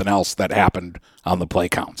and nothing else that happened on the play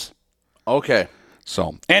counts. Okay.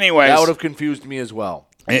 So, anyways. That would have confused me as well.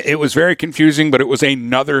 It was very confusing, but it was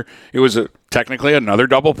technically another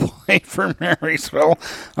double play for Marysville.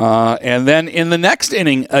 And then in the next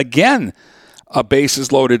inning, again, a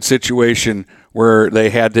bases loaded situation where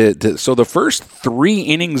they had to so the first 3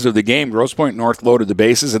 innings of the game, Grosse Pointe North loaded the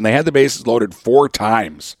bases, and they had the bases loaded 4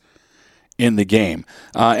 times in the game.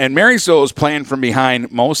 And Marysville was playing from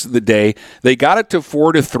behind most of the day. They got it to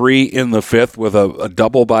 4-3 in the 5th with a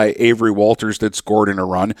double by Avery Walters that scored in a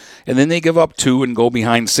run. And then they give up 2 and go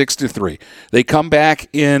behind 6-3. They come back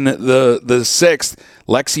in the 6th.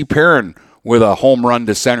 Lexi Perrin with a home run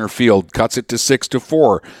to center field, cuts it to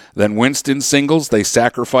 6-4. Then Winston singles, they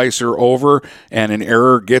sacrifice her over, and an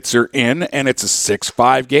error gets her in, and it's a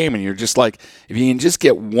 6-5 game. And you're just like, if you can just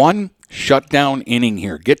get one shutdown inning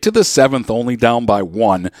here, get to the 7th only down by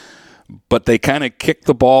 1, but they kind of kicked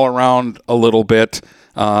the ball around a little bit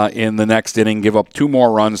in the next inning, give up 2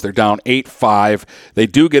 more runs. They're down 8-5. They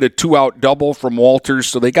do get a 2-out double from Walters,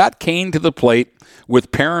 so they got Kane to the plate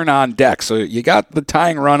with Perrin on deck. So you got the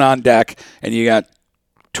tying run on deck, and you got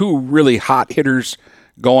 2 really hot hitters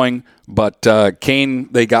going, but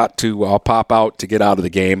Kane, they got to pop out to get out of the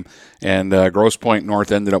game, and Grosse Pointe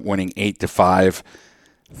North ended up winning 8-5.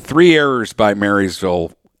 3 errors by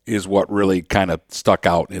Marysville is what really kind of stuck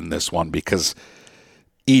out in this one because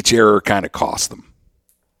each error kind of cost them.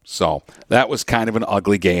 So that was kind of an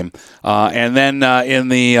ugly game. And then in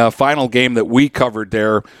the final game that we covered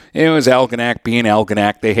there, it was Algonac being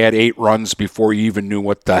Algonac. They had 8 runs before you even knew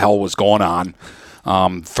what the hell was going on.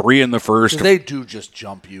 3 in the first. They do just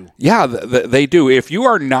jump you. Yeah, they do. If you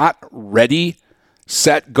are not ready,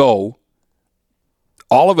 set, go,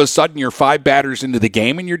 all of a sudden you're 5 batters into the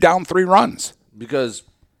game and you're down 3 runs. Because,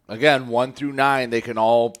 again, 1 through 9, they can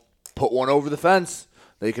all put one over the fence.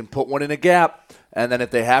 They can put one in a gap. And then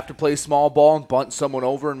if they have to play small ball and bunt someone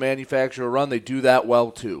over and manufacture a run, they do that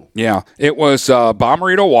well too. Yeah, it was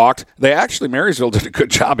Bomarito walked. Marysville did a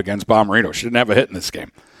good job against Bomarito. She didn't have a hit in this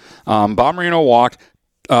game. Bomarito walked.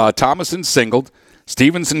 Thomason singled.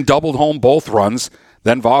 Stevenson doubled home both runs.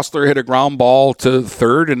 Then Vossler hit a ground ball to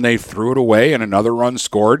third, and they threw it away, and another run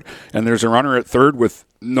scored. And there's a runner at third with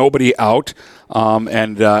nobody out.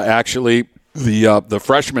 Actually, the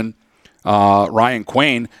freshman, Ryan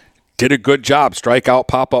Quain, did a good job, strikeout,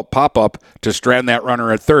 pop up to strand that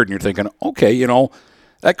runner at third. And you're thinking, okay,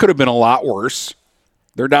 that could have been a lot worse.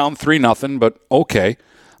 They're down 3-0, but okay.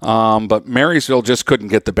 But Marysville just couldn't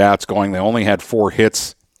get the bats going. They only had 4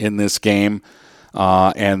 hits in this game.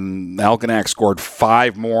 And Algonac scored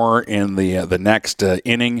 5 more in the next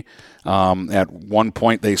inning. At one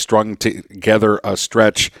point, they strung together a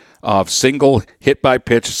stretch of single, hit by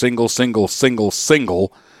pitch, single to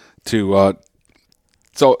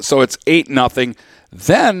so it's 8-0.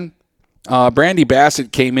 Then Brandy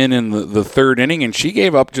Bassett came in the third inning, and she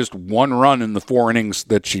gave up just 1 run in the 4 innings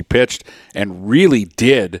that she pitched and really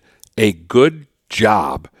did a good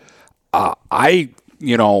job. I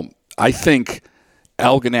think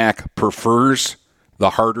Algonac prefers the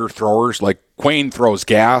harder throwers. Like Quain throws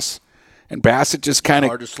gas, and Bassett just kind of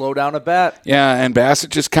hard to slow down a bat. Yeah, and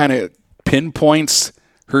Bassett just kind of pinpoints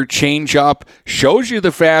her changeup, shows you the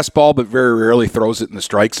fastball, but very rarely throws it in the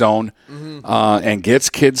strike zone, and gets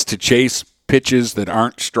kids to chase pitches that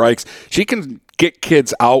aren't strikes. She can get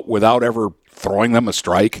kids out without ever throwing them a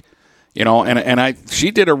strike,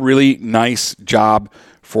 she did a really nice job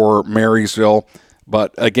for Marysville.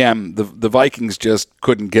 But again, the Vikings just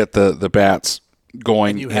couldn't get the bats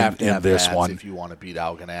going you have to in have this bats one. If you want to beat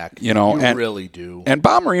Algonac, you really do. And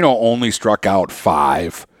Bomarito only struck out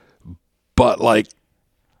 5, but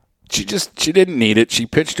she didn't need it. She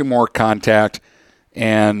pitched to more contact,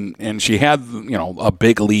 and she had a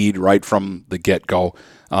big lead right from the get-go.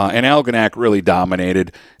 And Algonac really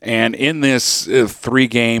dominated. And in this 3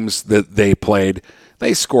 games that they played,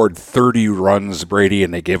 they scored 30 runs, Brady,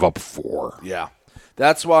 and they gave up 4. Yeah.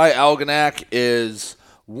 That's why Algonac is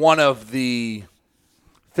one of the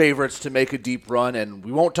favorites to make a deep run, and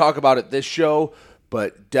we won't talk about it this show,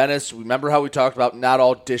 but Dennis, remember how we talked about not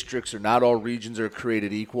all districts or not all regions are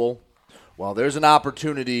created equal? Well, there's an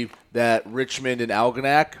opportunity that Richmond and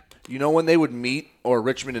Algonac, when they would meet, or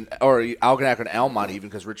Algonac and Almont even,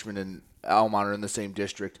 because Richmond and Almont are in the same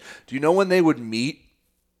district. Do you know when they would meet?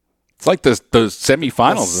 It's like the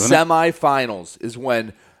semifinals, isn't it? Semifinals is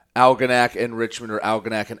when Algonac and Richmond or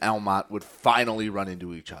Algonac and Almont would finally run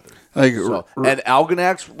into each other. And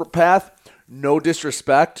Algonac's path, no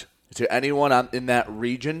disrespect to anyone in that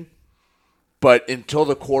region, but until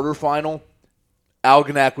the quarterfinal,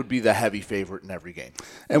 Algonac would be the heavy favorite in every game.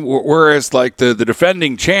 And whereas the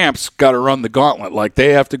defending champs got to run the gauntlet, like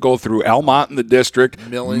they have to go through Almont in the district,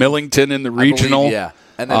 Millington in the regional. Believe, yeah.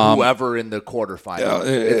 And then whoever in the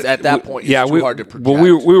quarterfinal. At that point, it's too hard to project. Well,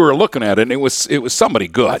 we were looking at it, and it was somebody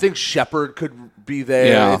good. I think Shepherd could be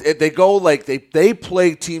there. Yeah. They go they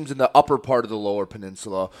play teams in the upper part of the Lower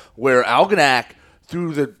Peninsula, where Algonac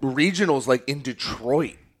through the regionals in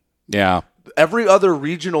Detroit. Yeah. Every other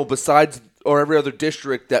regional every other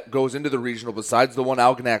district that goes into the regional besides the one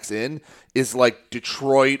Algonac's in is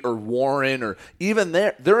Detroit or Warren, or even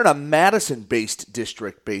they're in a Madison-based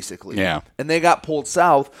district, basically. Yeah. And they got pulled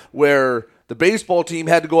south where the baseball team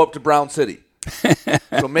had to go up to Brown City.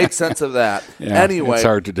 So make sense of that. Yeah, anyway, it's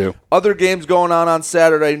hard to do. Other games going on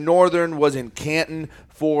Saturday. Northern was in Canton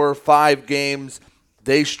for 5 games.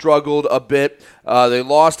 They struggled a bit. They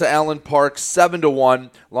lost to Allen Park 7-1,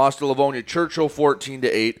 lost to Livonia Churchill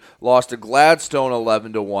 14-8, lost to Gladstone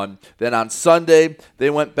 11-1. Then on Sunday, they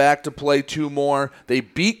went back to play 2 more. They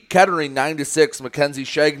beat Kettering 9-6. Mackenzie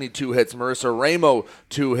Shagney 2 hits, Marissa Ramo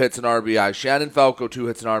 2 hits and RBI, Shannon Falco 2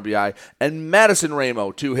 hits and RBI, and Madison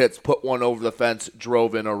Ramo 2 hits, put one over the fence,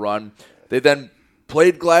 drove in a run. They then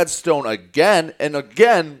played Gladstone again and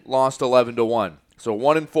again lost 11-1. So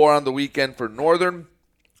 1-4 on the weekend for Northern.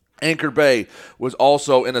 Anchor Bay was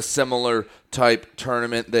also in a similar type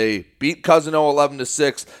tournament. They beat Cousino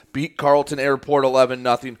 11-6, beat Carlton Airport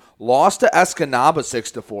 11-0, lost to Escanaba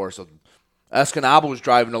 6-4. So Escanaba was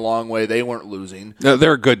driving a long way. They weren't losing.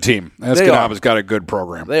 They're a good team. Escanaba's got a good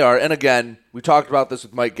program. They are. And again, we talked about this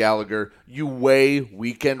with Mike Gallagher. You weigh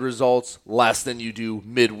weekend results less than you do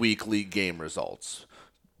midweek league game results.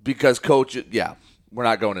 Because we're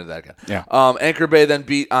not going into that again. Yeah. Anchor Bay then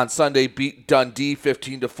beat Dundee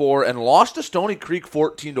 15-4 and lost to Stony Creek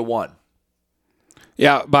 14-1.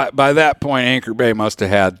 Yeah, by that point, Anchor Bay must have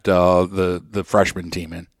had the freshman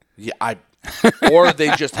team in. Yeah, or they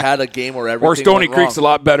just had a game where everything or Stony went Creek's wrong. a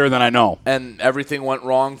lot better than I know. And everything went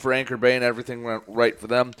wrong for Anchor Bay and everything went right for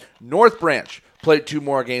them. North Branch played 2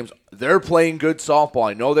 more games. They're playing good softball.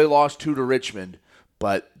 I know they lost 2 to Richmond,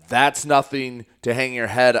 but that's nothing to hang your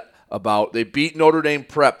head about. They beat Notre Dame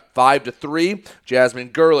Prep 5-3.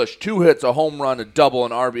 Jasmine Gerlish, 2 hits, a home run, a double,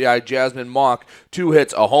 an RBI. Jasmine Mock, 2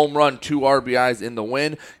 hits, a home run, 2 RBIs in the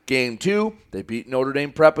win. Game 2, they beat Notre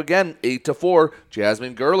Dame Prep again, 8-4.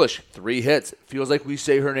 Jasmine Gerlish, 3 hits. Feels like we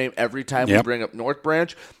say her name every time we bring up North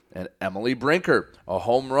Branch. And Emily Brinker, a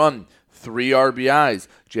home run, 3 RBIs.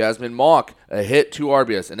 Jasmine Mock, a hit, 2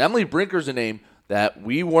 RBIs. And Emily Brinker's a name that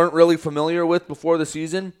we weren't really familiar with before the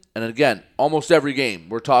season. And again, almost every game,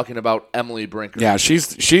 we're talking about Emily Brinker. Yeah,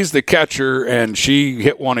 she's the catcher, and she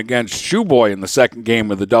hit one against Shoeboy in the second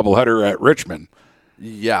game of the doubleheader at Richmond.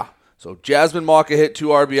 Yeah. So Jasmine Maka hit 2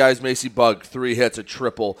 RBIs, Macy Bug 3 hits, a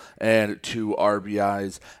triple, and 2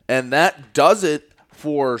 RBIs. And that does it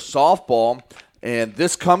for softball. And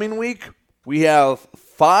this coming week, we have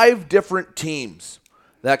 5 different teams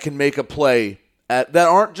that can make a play that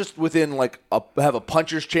aren't just within have a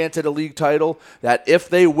puncher's chance at a league title, that if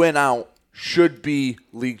they win out, should be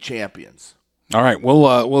league champions. All right,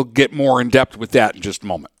 we'll get more in depth with that in just a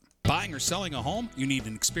moment. Buying or selling a home? You need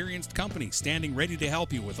an experienced company standing ready to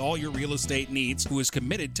help you with all your real estate needs, who is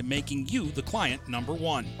committed to making you the client number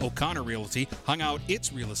 1. O'Connor Realty hung out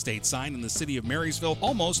its real estate sign in the city of Marysville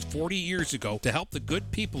almost 40 years ago to help the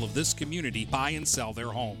good people of this community buy and sell their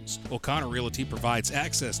homes. O'Connor Realty provides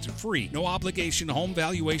access to free, no-obligation home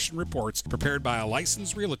valuation reports prepared by a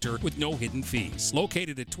licensed realtor with no hidden fees.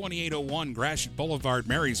 Located at 2801 Gratiot Boulevard,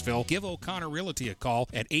 Marysville, give O'Connor Realty a call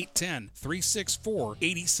at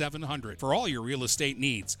 810-364-8700 for all your real estate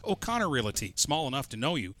needs. O'Connor Realty, small enough to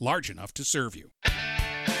know you, large enough to serve you.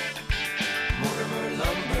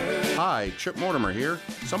 Hi, Chip Mortimer here.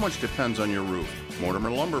 So much depends on your roof.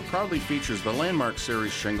 Mortimer Lumber proudly features the Landmark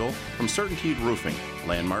Series shingle from CertainTeed Roofing.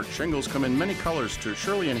 Landmark shingles come in many colors to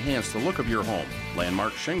surely enhance the look of your home.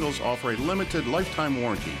 Landmark shingles offer a limited lifetime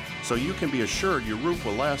warranty, so you can be assured your roof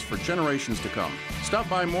will last for generations to come. Stop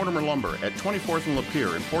by Mortimer Lumber at 24th and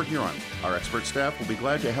Lapeer in Port Huron. Our expert staff will be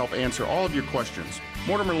glad to help answer all of your questions.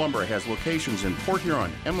 Mortimer Lumber has locations in Port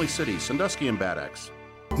Huron, Emily City, Sandusky, and Bad Axe.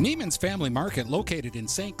 Neiman's Family Market, located in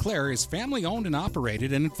St. Clair, is family-owned and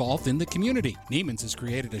operated and involved in the community. Neiman's has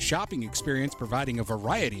created a shopping experience providing a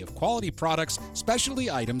variety of quality products, specialty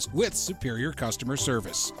items with superior customer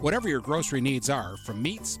service. Whatever your grocery needs are, from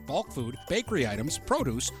meats, bulk food, bakery items,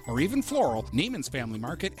 produce, or even floral, Neiman's Family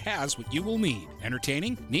Market has what you will need.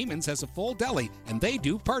 Entertaining? Neiman's has a full deli, and they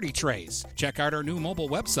do party trays. Check out our new mobile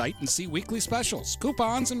website and see weekly specials,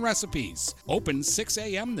 coupons, and recipes. Open 6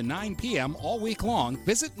 a.m. to 9 p.m. all week long.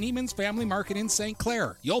 Visit Neiman's Family Market in St.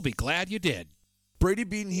 Clair. You'll be glad you did. Brady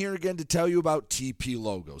Beaton here again to tell you about TP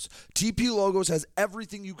Logos. TP Logos has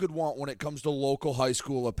everything you could want when it comes to local high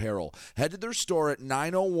school apparel. Head to their store at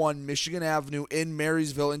 901 Michigan Avenue in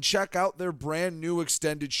Marysville and check out their brand new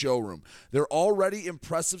extended showroom. Their already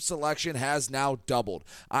impressive selection has now doubled.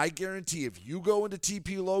 I guarantee if you go into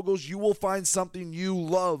TP Logos, you will find something you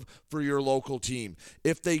love for your local team.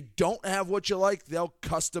 If they don't have what you like, they'll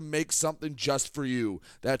custom make something just for you.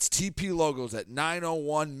 That's TP Logos at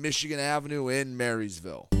 901 Michigan Avenue in Marysville.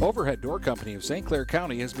 Marysville. Overhead Door Company of St. Clair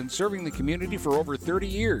County has been serving the community for over 30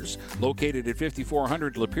 years. Located at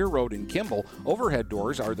 5400 Lapeer Road in Kimball, Overhead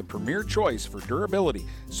Doors are the premier choice for durability,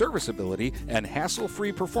 serviceability, and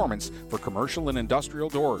hassle-free performance for commercial and industrial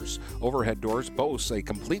doors. Overhead Doors boasts a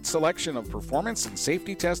complete selection of performance and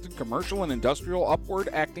safety-tested commercial and industrial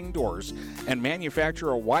upward-acting doors and manufacture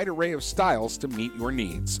a wide array of styles to meet your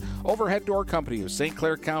needs. Overhead Door Company of St.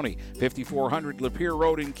 Clair County, 5400 Lapeer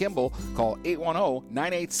Road in Kimball. Call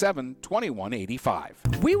 810-987-2185.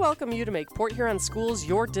 We welcome you to make Port Huron Schools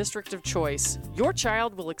your district of choice. Your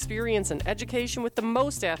child will experience an education with the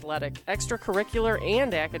most athletic, extracurricular,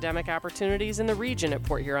 and academic opportunities in the region at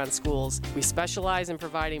Port Huron Schools. We specialize in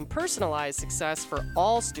providing personalized success for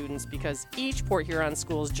all students because each Port Huron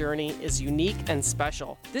Schools journey is unique and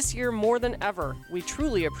special. This year, more than ever, we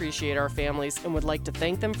truly appreciate our families and would like to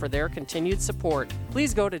thank them for their continued support.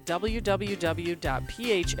 Please go to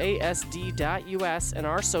www.phasd.us and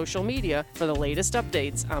our social media for the latest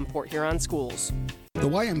updates on Port Huron Schools. The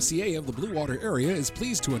YMCA of the Blue Water area is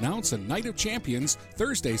pleased to announce a Night of Champions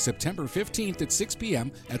Thursday, September 15th at 6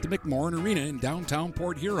 p.m. at the McMorran Arena in downtown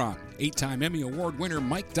Port Huron. 8-time Emmy Award winner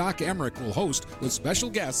Mike "Doc" Emmerich will host with special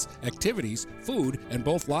guests, activities, food, and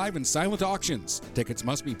both live and silent auctions. Tickets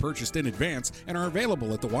must be purchased in advance and are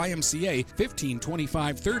available at the YMCA,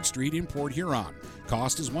 1525 3rd Street in Port Huron.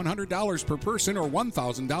 Cost is $100 per person or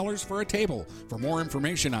 $1,000 for a table. For more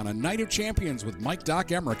information on a Night of Champions with Mike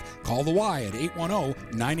 "Doc" Emmerich, call the Y at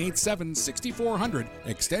 810-987-6400,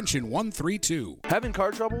 extension 132. Having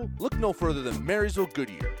car trouble? Look no further than Marysville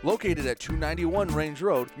Goodyear. Located at 291 Range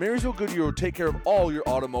Road, Marysville Goodyear will take care of all your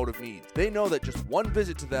automotive needs. They know that just one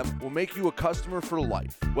visit to them will make you a customer for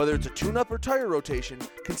life. Whether it's a tune-up or tire rotation,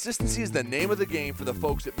 consistency is the name of the game for the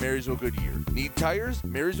folks at Marysville Goodyear. Need tires?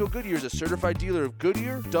 Marysville Goodyear is a certified dealer of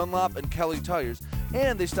Goodyear, Dunlop, and Kelly tires,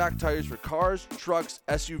 and they stock tires for cars, trucks,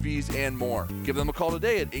 SUVs, and more. Give them a call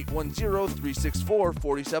today at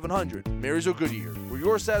 810-364-4700. Marysville Goodyear, where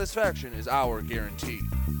your satisfaction is our guarantee.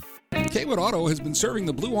 Kaywood Auto has been serving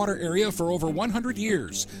the Blue Water area for over 100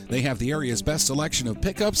 years. They have the area's best selection of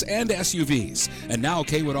pickups and SUVs. And now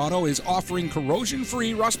Kaywood Auto is offering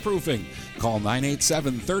corrosion-free rust proofing. Call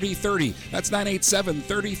 987-3030. That's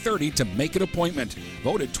 987-3030 to make an appointment.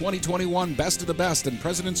 Voted 2021 Best of the Best and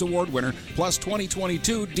President's Award winner, plus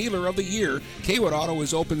 2022 Dealer of the Year, Kaywood Auto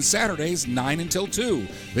is open Saturdays 9 until 2.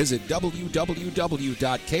 Visit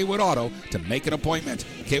www.kaywoodauto to make an appointment.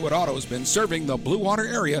 Kaywood Auto has been serving the Blue Water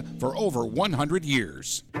area for over 100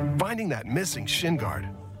 years. Finding that missing shin guard,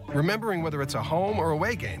 remembering whether it's a home or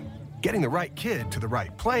away game, getting the right kid to the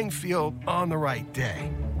right playing field on the right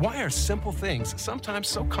day. Why are simple things sometimes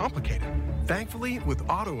so complicated? Thankfully, with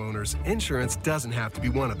auto owners, insurance doesn't have to be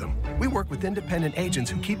one of them. We work with independent agents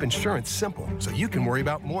who keep insurance simple so you can worry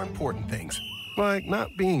about more important things, like not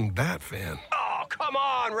being that fan. Oh, come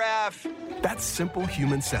on, ref! That's simple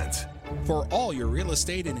human sense. For all your real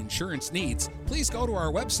estate and insurance needs, please go to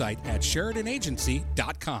our website at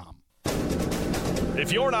SheridanAgency.com.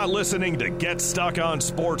 If you're not listening to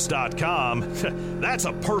GetStuckOnSports.com, that's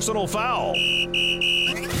a personal foul.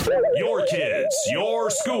 Your kids, your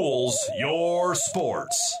schools, your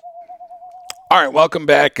sports. All right, welcome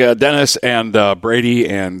back, Dennis and Brady.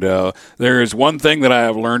 And there is one thing that I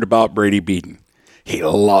have learned about Brady Beaton. He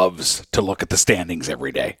loves to look at the standings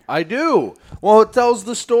every day. I do. Well, it tells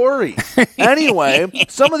the story. Anyway,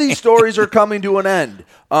 some of these stories are coming to an end.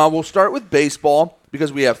 We'll start with baseball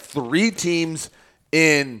because we have 3 teams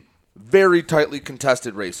in very tightly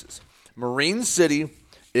contested races. Marine City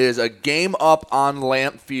is a game up on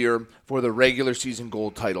Lamphere for the regular season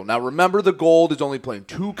gold title. Now, remember, the gold is only playing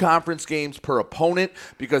 2 conference games per opponent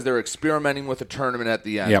because they're experimenting with a tournament at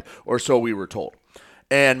the end, or so we were told.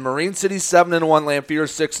 And Marine City's 7-1, Lamphere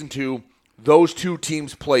 6-2. Those 2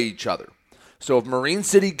 teams play each other. So if Marine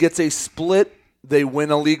City gets a split, they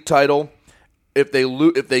win a league title. If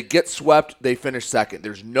they get swept, they finish second.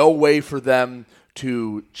 There's no way for them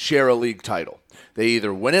to share a league title. They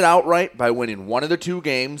either win it outright by winning one of the 2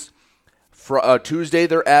 games. Tuesday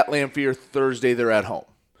they're at Lamphere, Thursday they're at home.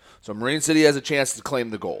 So Marine City has a chance to claim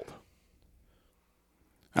the gold.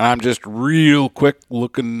 And I'm just real quick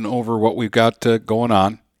looking over what we've got going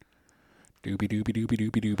on.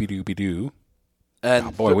 Doobie-doobie-doobie-doobie-doobie-doobie-doo.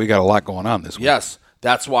 And boy, we got a lot going on this week. Yes,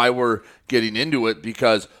 that's why we're getting into it,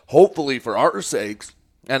 because hopefully for our sakes,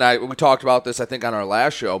 and we talked about this, I think, on our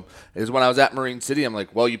last show, is when I was at Marine City, I'm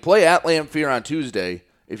like, well, you play at Lamphere on Tuesday.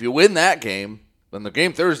 If you win that game, then the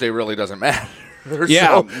game Thursday really doesn't matter.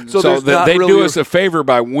 Yeah, so they really do us a favor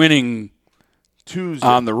by winning Tuesday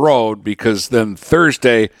on the road, because then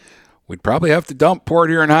Thursday we'd probably have to dump Port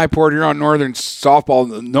Huron High, Port Huron Northern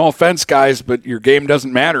softball. No offense, guys, but your game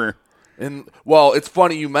doesn't matter. And well, it's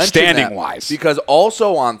funny you mentioned standing-wise. Because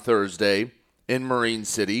also on Thursday in Marine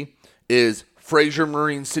City is Fraser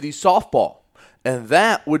Marine City softball. And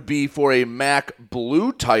that would be for a MAC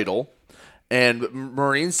Blue title. And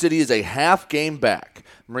Marine City is a half game back.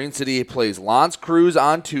 Marine City plays L'Anse Creuse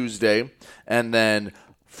on Tuesday and then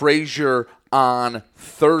Fraser on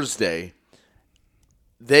Thursday.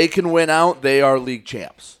 They can win out. They are league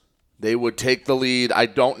champs. They would take the lead. I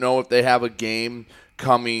don't know if they have a game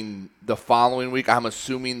coming the following week. I'm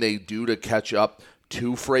assuming they do to catch up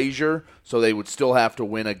to Fraser, so they would still have to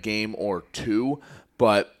win a game or two,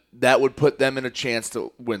 but that would put them in a chance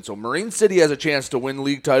to win. So Marine City has a chance to win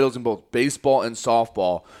league titles in both baseball and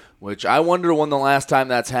softball, which I wonder when the last time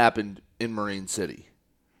that's happened in Marine City.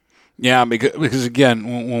 Yeah, because again,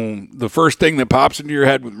 when the first thing that pops into your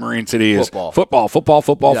head with Marine City is football.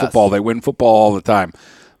 Yes. They win football all the time.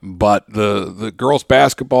 But the girls'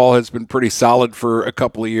 basketball has been pretty solid for a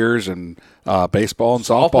couple of years, and baseball and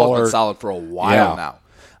softball has been solid for a while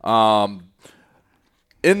now.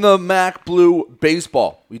 In the MAC Blue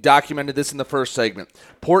baseball, we documented this in the first segment.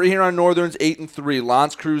 Port Huron Northern's 8-3,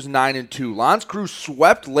 L'Anse Creuse 9-2. L'Anse Creuse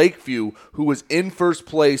swept Lakeview, who was in first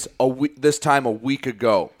place this time a week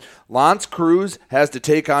ago. L'Anse Creuse has to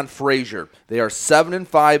take on Fraser. They are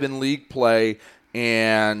 7-5 in league play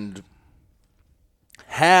and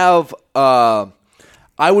have. I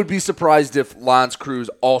would be surprised if L'Anse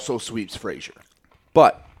Creuse also sweeps Fraser.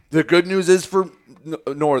 But the good news is for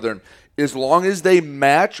Northern, as long as they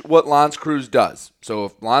match what L'Anse Creuse does. So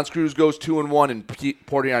if L'Anse Creuse goes 2-1 and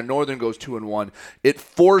Port Huron Northern goes 2-1, it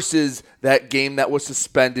forces that game that was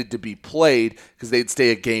suspended to be played because they'd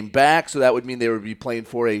stay a game back. So that would mean they would be playing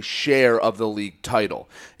for a share of the league title.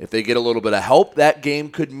 If they get a little bit of help, that game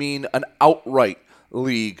could mean an outright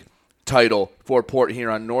league title for Port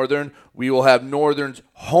Huron Northern. We will have Northern's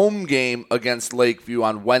home game against Lakeview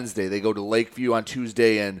on Wednesday. They go to Lakeview on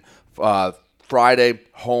Tuesday and Friday,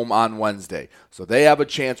 home on Wednesday. So they have a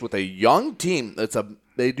chance with a young team.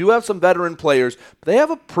 They do have some veteran players, but they have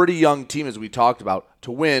a pretty young team, as we talked about,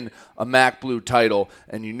 to win a MAC Blue title.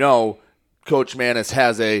 And you know, Coach Manis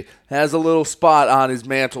has a little spot on his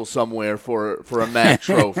mantle somewhere for a MAC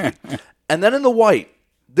trophy. And then in the white,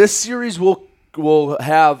 this series will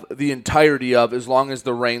have the entirety of as long as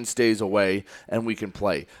the rain stays away and we can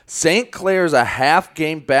play. St. Clair's a half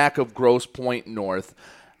game back of Grosse Pointe North.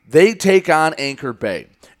 They take on Anchor Bay.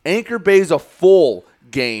 Anchor Bay's a full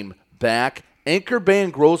game back. Anchor Bay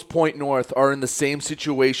and Grosse Pointe North are in the same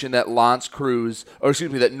situation that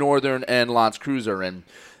that Northern and L'Anse Creuse are in,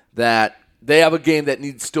 that they have a game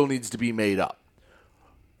that still needs to be made up.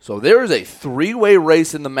 So there is a three-way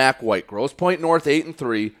race in the MAC White. Grosse Pointe North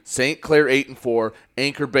 8-3, St. Clair 8-4,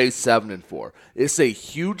 Anchor Bay 7-4. It's a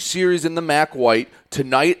huge series in the MAC White.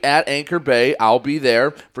 Tonight at Anchor Bay, I'll be there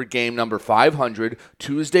for game number 500.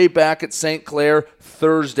 Tuesday back at St. Clair,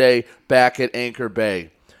 Thursday back at Anchor Bay.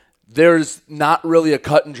 There's not really a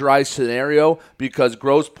cut and dry scenario because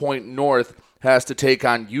Grosse Pointe North has to take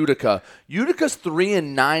on Utica. Utica's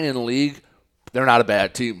 3-9 in league. They're not a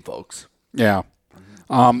bad team, folks. Yeah.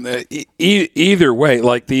 Either way,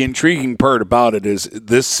 like the intriguing part about it is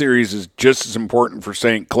this series is just as important for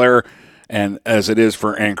St. Clair and as it is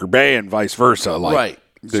for Anchor Bay and vice versa. Right.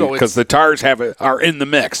 Because the Tars are in the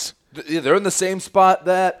mix. They're in the same spot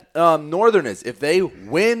that Northern is. If they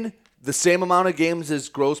win the same amount of games as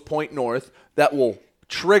Grosse Pointe North, that will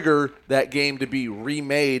trigger that game to be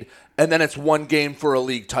remade, and then it's one game for a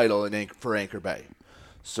league title for Anchor Bay.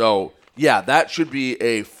 So, yeah, that should be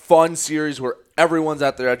a fun series where everyone's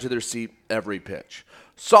at the edge of their seat every pitch.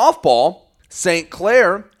 Softball, St.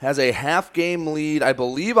 Clair has a half-game lead, I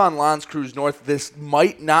believe, on L'Anse Creuse North. This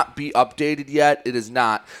might not be updated yet. It is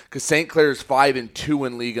not, because St. Clair is 5-2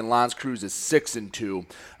 in league, and L'Anse Creuse is 6-2.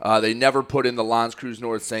 They never put in the L'Anse Creuse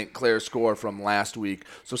North St. Clair score from last week.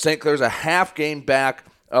 So St. Clair's a half-game back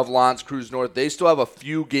of L'Anse Creuse North. They still have a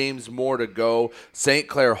few games more to go. St.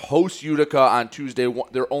 Clair hosts Utica on Tuesday,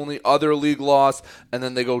 their only other league loss, and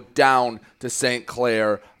then they go down to St.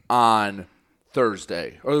 Clair on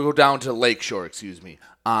Thursday. Or they go down to Lakeshore,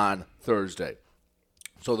 on Thursday.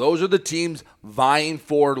 So those are the teams vying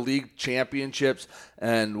for league championships.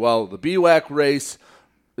 And, well, the BWAC race,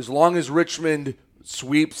 as long as Richmond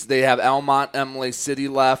sweeps, they have Almont, Emily City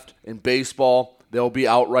left in baseball. They'll be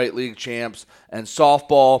outright league champs. And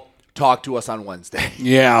softball, talk to us on Wednesday.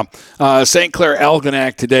 Yeah. St. Clair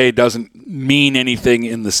Algonac today doesn't mean anything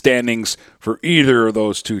in the standings for either of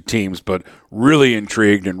those two teams, but really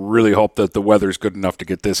intrigued and really hope that the weather's good enough to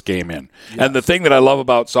get this game in. Yes. And the thing that I love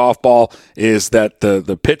about softball is that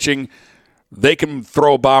the pitching, they can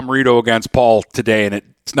throw Bomberito against Paul today, and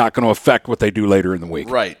it's not going to affect what they do later in the week.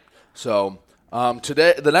 Right. So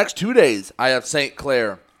today, the next 2 days, I have St.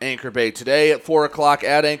 Clair, Anchor Bay. Today at 4 o'clock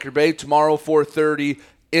at Anchor Bay. Tomorrow, 4:30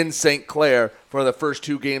 in St. Clair for the first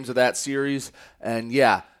 2 games of that series. And,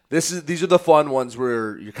 yeah, these are the fun ones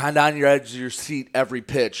where you're kind of on your edge of your seat every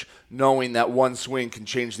pitch, knowing that one swing can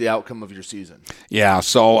change the outcome of your season. Yeah,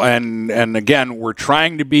 so, and again, we're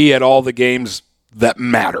trying to be at all the games that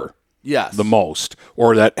matter. Yes. The most,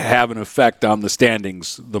 or that have an effect on the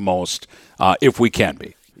standings the most, if we can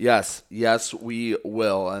be. Yes, we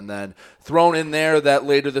will. And then thrown in there that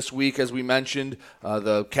later this week, as we mentioned,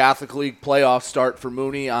 the Catholic League playoffs start for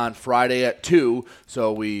Mooney on Friday at 2.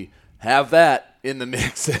 So we have that in the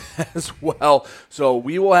mix as well. So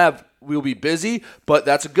we'll be busy, but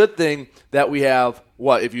that's a good thing that we have,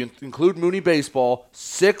 if you include Mooney baseball,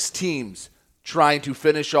 6 teams trying to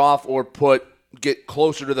finish off or get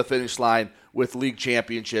closer to the finish line with league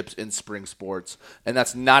championships in spring sports. And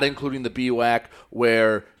that's not including the BWAC,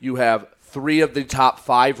 where you have 3 of the top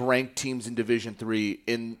 5 ranked teams in Division III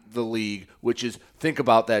in the league, which is, think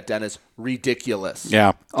about that, Dennis, ridiculous.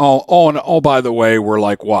 Yeah. Oh, by the way,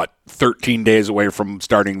 we're 13 days away from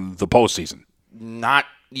starting the postseason. Not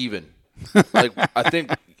even. I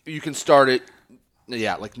think you can start it,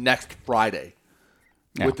 next Friday.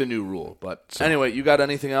 Yeah. With the new rule. But anyway, you got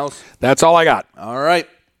anything else? That's all I got. All right.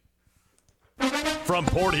 From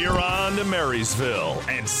Port Huron to Marysville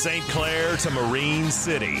and St. Clair to Marine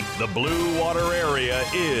City, the Blue Water area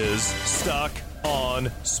is Stuck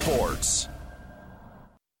on Sports.